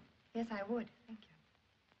see one. Yes, I would. Thank you.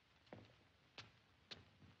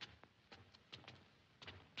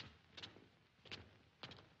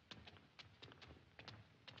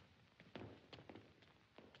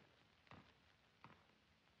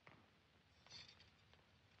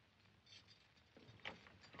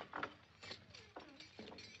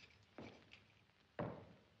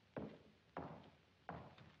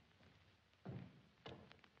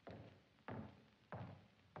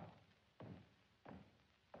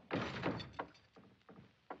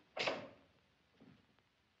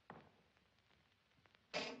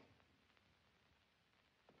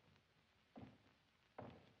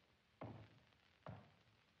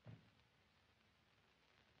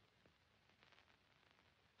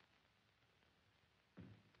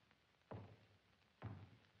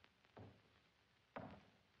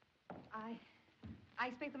 I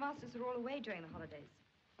expect the masters are all away during the holidays.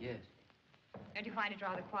 Yes. Don't you find it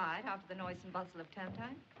rather quiet after the noise and bustle of term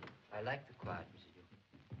time? I like the quiet, Mrs.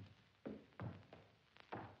 Newcomb.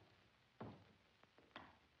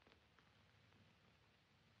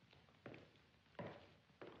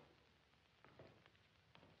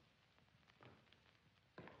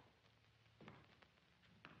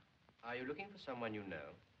 Are you looking for someone you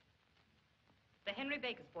know? The Henry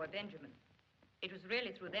Baker's boy, Benjamin. It was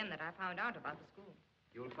really through them that I found out about the school.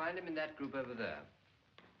 You'll find him in that group over there.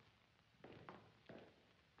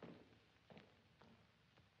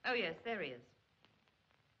 Oh, yes, there he is.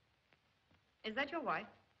 Is that your wife?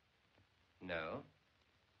 No.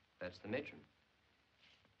 That's the matron.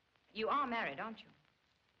 You are married, aren't you?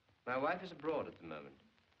 My wife is abroad at the moment.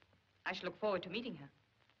 I shall look forward to meeting her.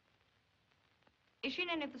 Is she in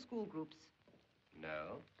any of the school groups?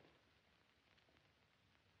 No.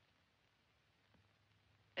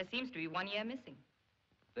 There seems to be 1 year missing.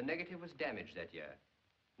 The negative was damaged that year.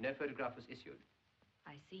 No photograph was issued.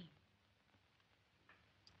 I see.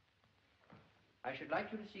 I should like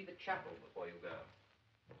you to see the chapel before you go.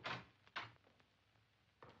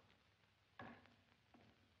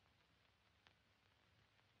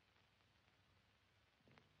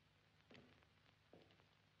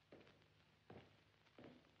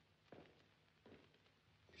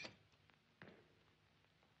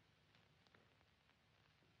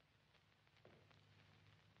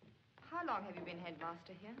 How long have you been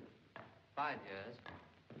headmaster here? 5 years.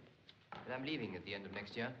 But I'm leaving at the end of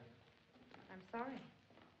next year. I'm sorry.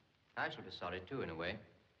 I shall be sorry, too, in a way.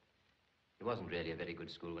 It wasn't really a very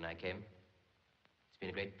good school when I came. It's been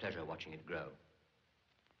a great pleasure watching it grow.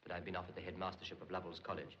 But I've been offered the headmastership of Lovell's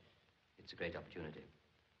College. It's a great opportunity.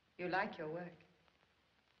 You like your work?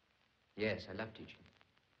 Yes, I love teaching.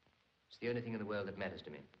 It's the only thing in the world that matters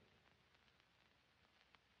to me.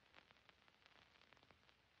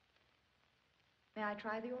 May I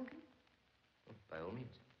try the organ? Oh, by all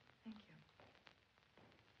means. Thank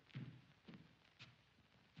you.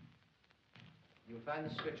 You'll find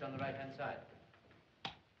the switch on the right-hand side.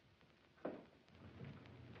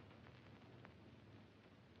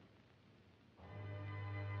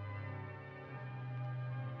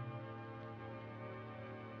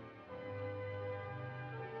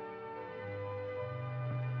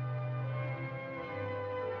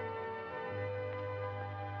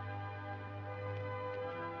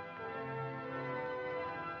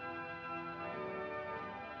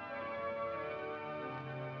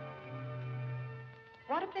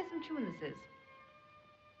 What a pleasant tune this is.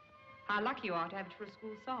 How lucky you are to have it for a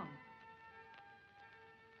school song.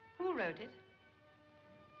 Who wrote it?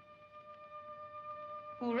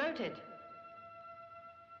 Who wrote it?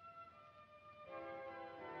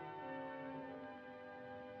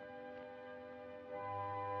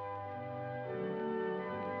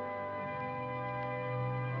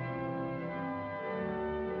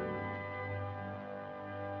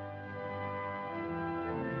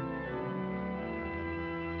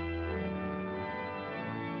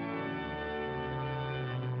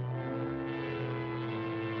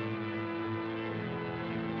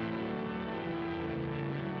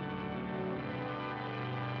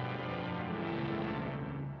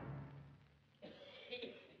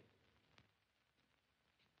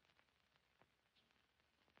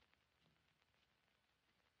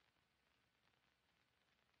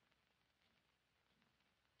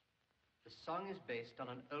 The song is based on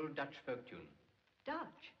an old Dutch folk tune.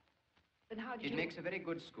 Dutch? Then how did you... It makes a very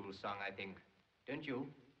good school song, I think. Don't you?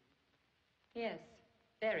 Yes,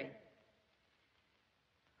 very.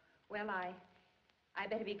 Well, I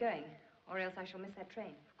better be going, or else I shall miss that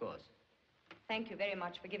train. Of course. Thank you very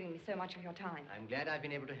much for giving me so much of your time. I'm glad I've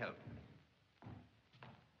been able to help.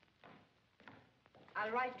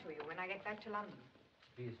 I'll write to you when I get back to London.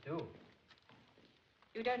 Please do.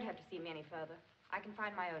 You don't have to see me any further. I can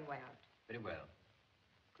find my own way out. Very well.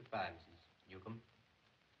 Goodbye, Mrs. Newcomb.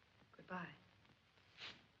 Goodbye.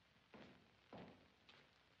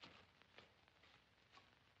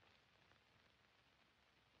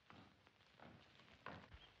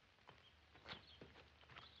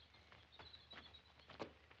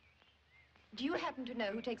 Do you happen to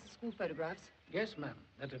know who takes the school photographs? Yes, ma'am.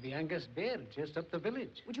 That'll be Angus Baird, just up the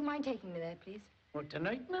village. Would you mind taking me there, please? What,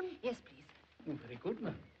 tonight, ma'am? Yes, please. Oh, very good,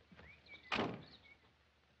 ma'am.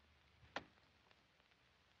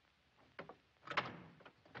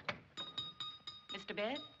 Mr.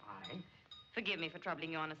 Baird? Aye. Forgive me for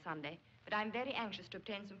troubling you on a Sunday, but I'm very anxious to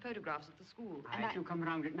obtain some photographs of the school. Aye, if you come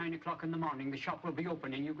round at 9 o'clock in the morning, the shop will be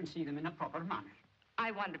open and you can see them in a proper manner.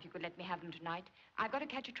 I wonder if you could let me have them tonight. I've got to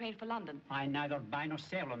catch a train for London. I neither buy nor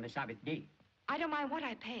sell on the Sabbath day. I don't mind what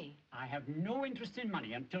I pay. I have no interest in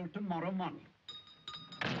money until tomorrow morning.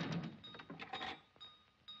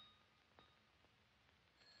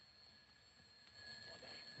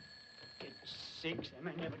 It's 6, am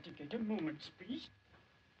I never to get a moment's peace?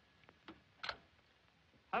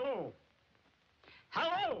 Hello?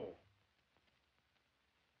 Hello?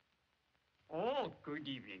 Oh, good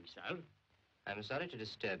evening, sir. I'm sorry to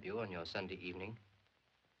disturb you on your Sunday evening,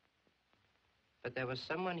 but there was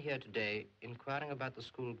someone here today inquiring about the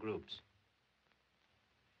school groups.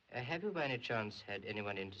 Have you by any chance had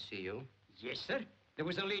anyone in to see you? Yes, sir. There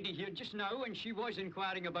was a lady here just now, and she was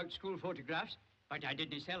inquiring about school photographs, but I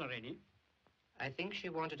didn't sell her any. I think she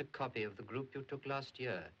wanted a copy of the group you took last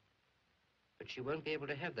year, but she won't be able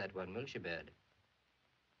to have that one, will she, Baird?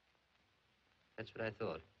 That's what I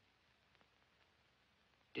thought.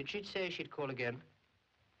 Did she say she'd call again?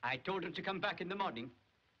 I told her to come back in the morning.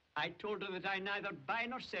 I told her that I neither buy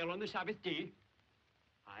nor sell on the Sabbath day.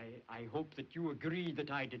 I hope that you agree that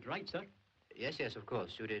I did right, sir. Yes, yes, of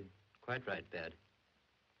course. You did quite right, Baird.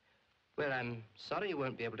 Well, I'm sorry you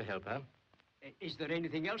won't be able to help her. Is there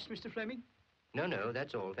anything else, Mr. Fleming? No, no,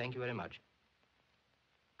 that's all. Thank you very much.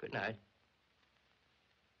 Good night.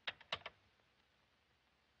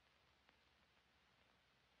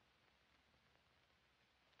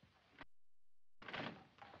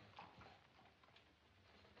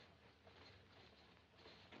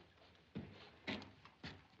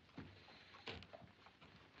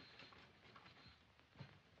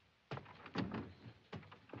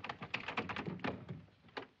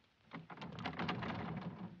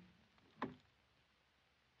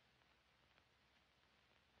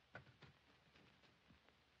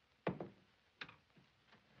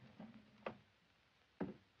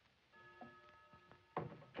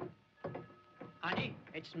 Annie,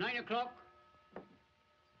 it's 9 o'clock.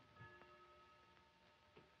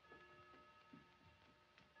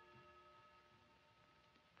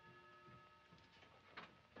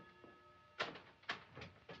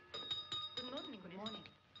 Good morning. Good morning.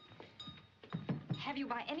 Have you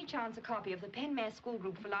by any chance a copy of the Penmare School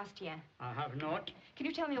Group for last year? I have not. Can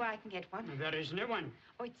you tell me where I can get one? There is no one.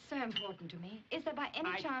 Oh, it's so important to me. Is there by any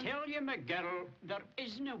chance... I tell you, my girl, there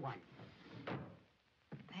is no one.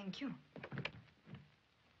 Thank you.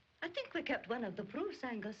 I think we kept one of the proofs,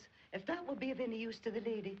 Angus, if that will be of any use to the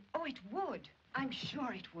lady. Oh, it would. I'm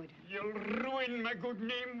sure it would. You'll ruin my good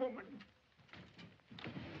name, woman.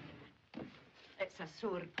 It's a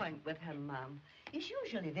sore point with him, ma'am. He's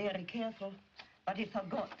usually very careful, but he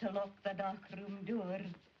forgot to lock the dark room door.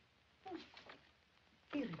 Oh,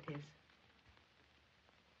 here it is.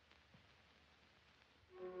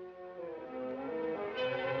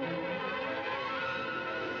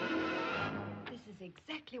 This is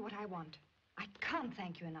exactly what I want. I can't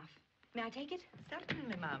thank you enough. May I take it?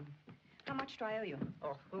 Certainly, ma'am. How much do I owe you?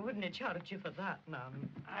 Oh, we wouldn't charge you for that, ma'am.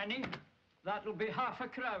 Annie, that'll be ½ a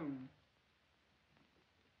crown.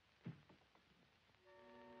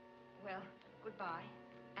 Well, goodbye.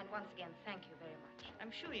 And once again, thank you very much.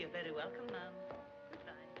 I'm sure you're very welcome, ma'am.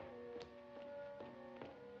 Goodbye.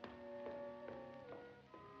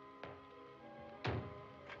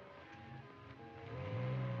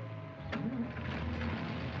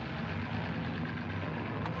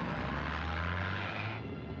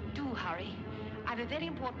 Do hurry. I've a very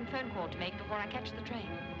important phone call to make before I catch the train.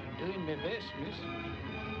 Doing my best, miss.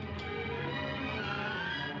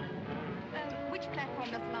 Which platform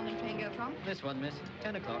does the London train go from? This one, miss.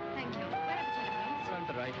 10 o'clock. Thank you. Where are the telephones? Front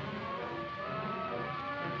to right.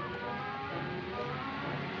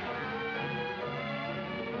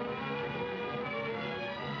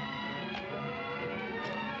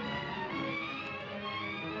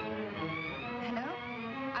 Hello?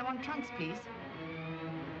 I want trunks, please.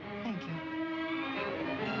 Thank you.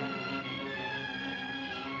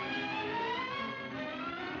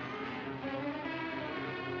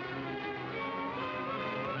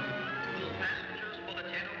 Passengers for the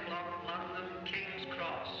 10 o'clock London King's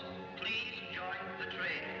Cross, please join the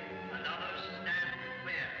train. And others stand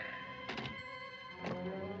clear.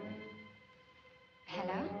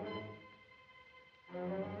 Hello?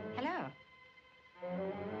 Hello?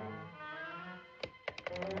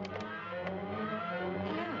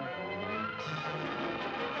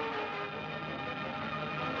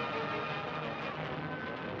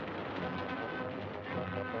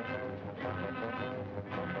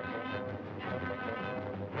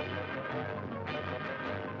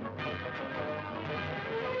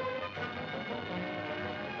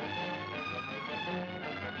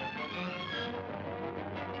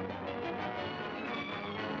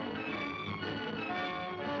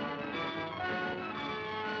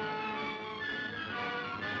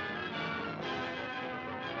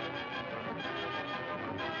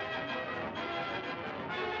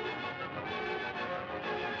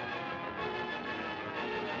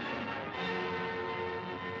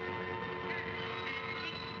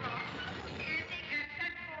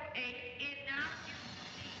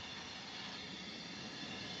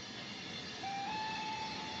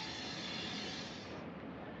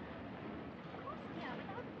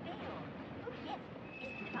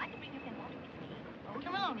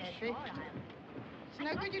 Come along, Effie. It's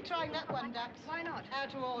no good you trying that one, Dax. Why not?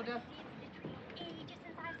 Out of order. Ages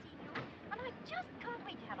since I've seen you, and I just can't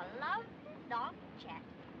wait to have a lovely, long chat.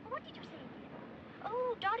 What did you say, dear?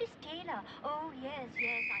 Oh, Doris Taylor. Oh, yes,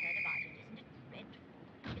 yes, I heard about it. Isn't it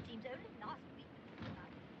dreadful? It seems only last week.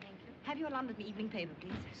 Thank you. Have your London evening paper,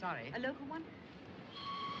 please. Sorry. A local one?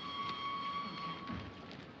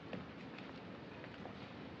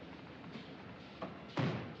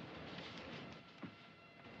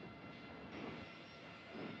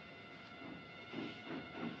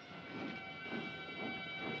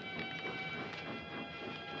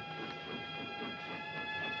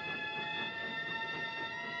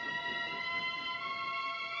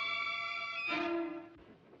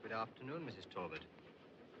 Good afternoon, Mrs. Talbot.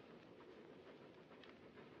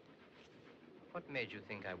 What made you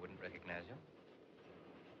think I wouldn't recognize you?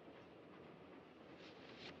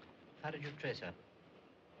 How did you trace her?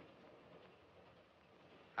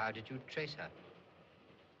 How did you trace her?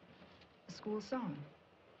 A school song.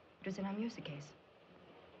 It was in our music case.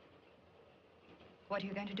 What are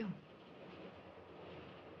you going to do?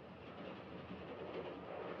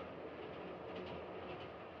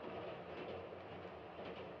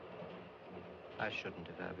 I shouldn't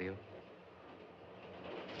if I were you.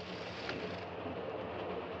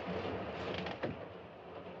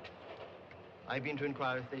 I've been to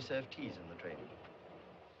inquire if they serve teas in the train.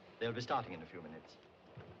 They'll be starting in a few minutes.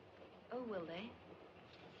 Oh, will they?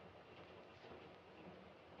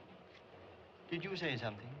 Did you say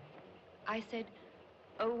something? I said,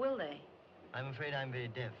 oh, will they? I'm afraid I'm very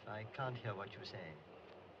deaf. I can't hear what you say.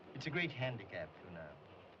 It's a great handicap, you know.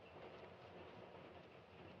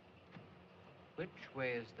 Which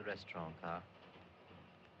way is the restaurant car?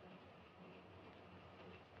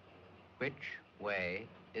 Which way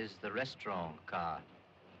is the restaurant car?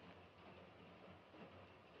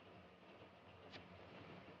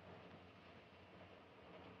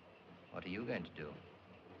 What are you going to do?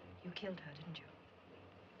 You killed her, didn't you?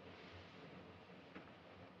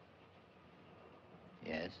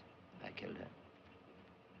 Yes, I killed her.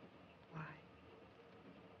 Why?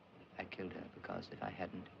 I killed her because if I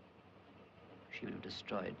hadn't, she would have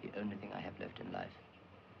destroyed the only thing I have left in life.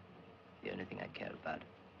 The only thing I care about.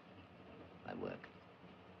 My work.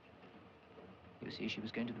 You see, she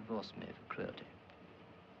was going to divorce me for cruelty.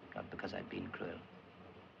 Not because I'd been cruel,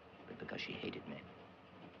 but because she hated me.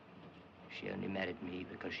 She only married me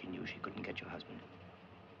because she knew she couldn't get your husband.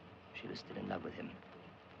 She was still in love with him.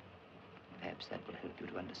 Perhaps that will help you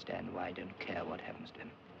to understand why I don't care what happens to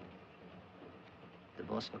him.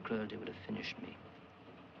 Divorce for cruelty would have finished me.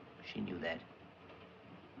 She knew that.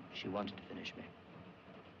 She wanted to finish me.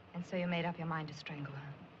 And so you made up your mind to strangle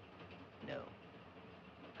her? No.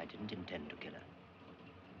 I didn't intend to kill her.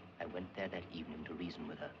 I went there that evening to reason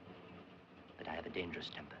with her. But I have a dangerous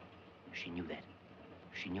temper. She knew that.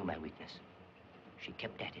 She knew my weakness. She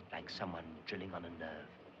kept at it like someone drilling on a nerve.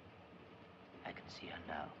 I can see her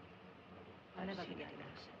now. I'll never forget him.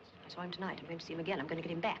 I saw him tonight. I'm going to see him again. I'm going to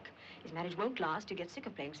get him back. His marriage won't last. He'll get sick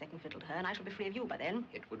of playing second fiddle to her, and I shall be free of you by then.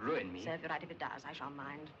 It would ruin me. Serve you right if it does. I shan't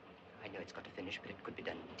mind. I know it's got to finish, but it could be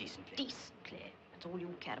done decently. Decently. That's all you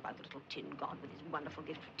care about, the little tin god with his wonderful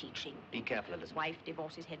gift for teaching. Be careful, Elizabeth. His wife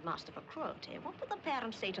divorces headmaster for cruelty. What would the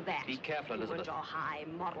parents say to that? Be careful, Elizabeth. Your high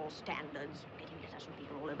moral standards. Getting letters from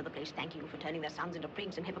people all over the place thanking you for turning their sons into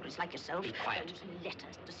prigs and hypocrites like yourself. Be quiet. Those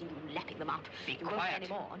letters to see you lapping them up. Be you quiet. won't pay any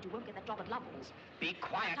more, and you won't get that job at Lovell's. Be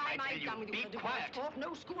quiet, By the time I tell I'm you. done with Be the quiet. Talk,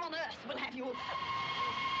 no school on earth will have you.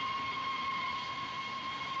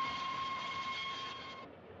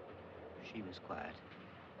 She was quiet.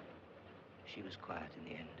 She was quiet in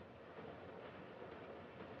the end.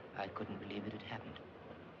 I couldn't believe it had happened.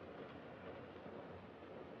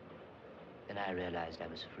 Then I realized I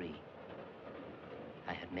was free.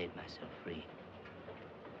 I had made myself free.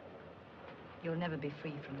 You'll never be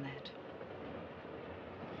free from that.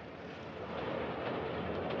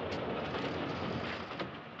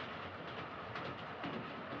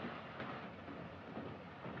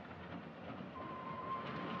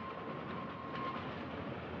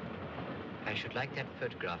 I should like that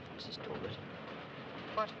photograph, Mrs. Talbot.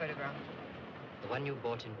 What photograph? The one you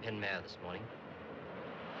bought in Penmare this morning.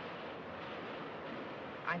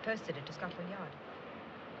 I posted it to Scotland Yard.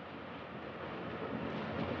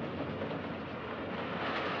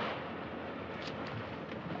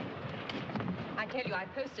 I tell you, I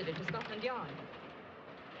posted it to Scotland Yard.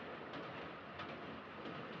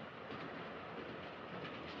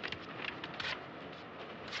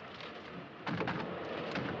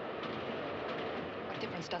 What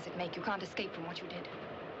difference does it make? You can't escape from what you did.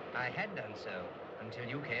 I had done so until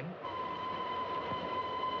you came.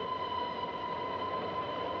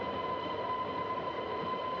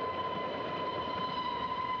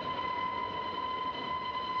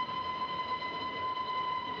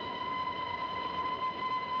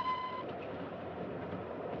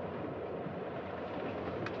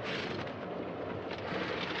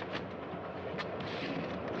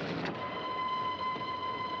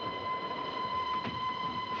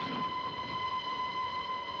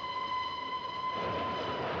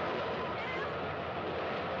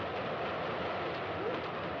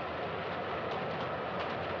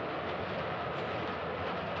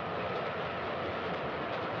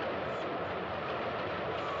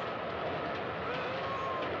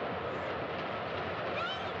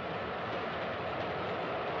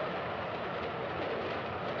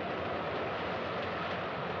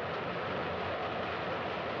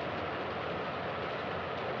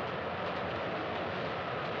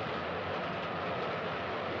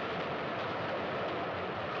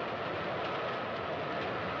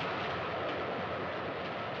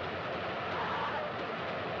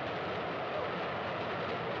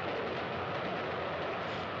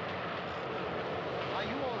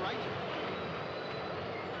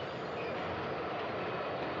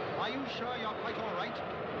 Are you sure you're quite all right?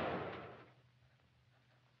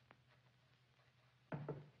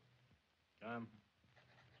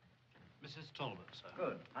 Mrs. Talbot, sir.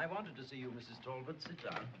 Good. I wanted to see you, Mrs. Talbot. Sit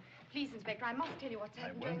down. Please, Inspector, I must tell you what's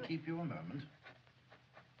happened. I won't keep you a moment.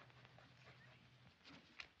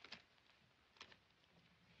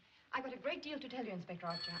 I've got a great deal to tell you, Inspector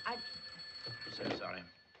Archer. So sorry.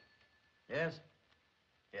 Yes?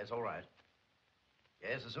 Yes, all right.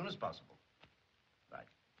 Yes, as soon as possible. Right.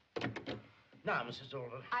 Now, Mrs.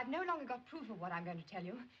 Talbot. I've no longer got proof of what I'm going to tell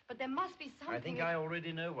you, but there must be something... I think I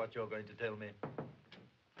already know what you're going to tell me.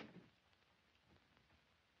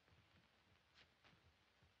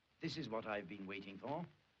 This is what I've been waiting for.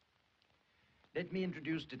 Let me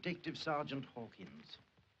introduce Detective Sergeant Hawkins.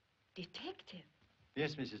 Detective?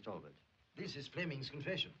 Yes, Mrs. Talbot. This is Fleming's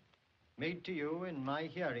confession. Made to you in my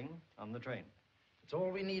hearing on the train. It's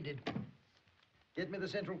all we needed. Get me the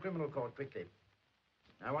Central Criminal Court quickly.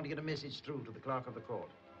 I want to get a message through to the clerk of the court.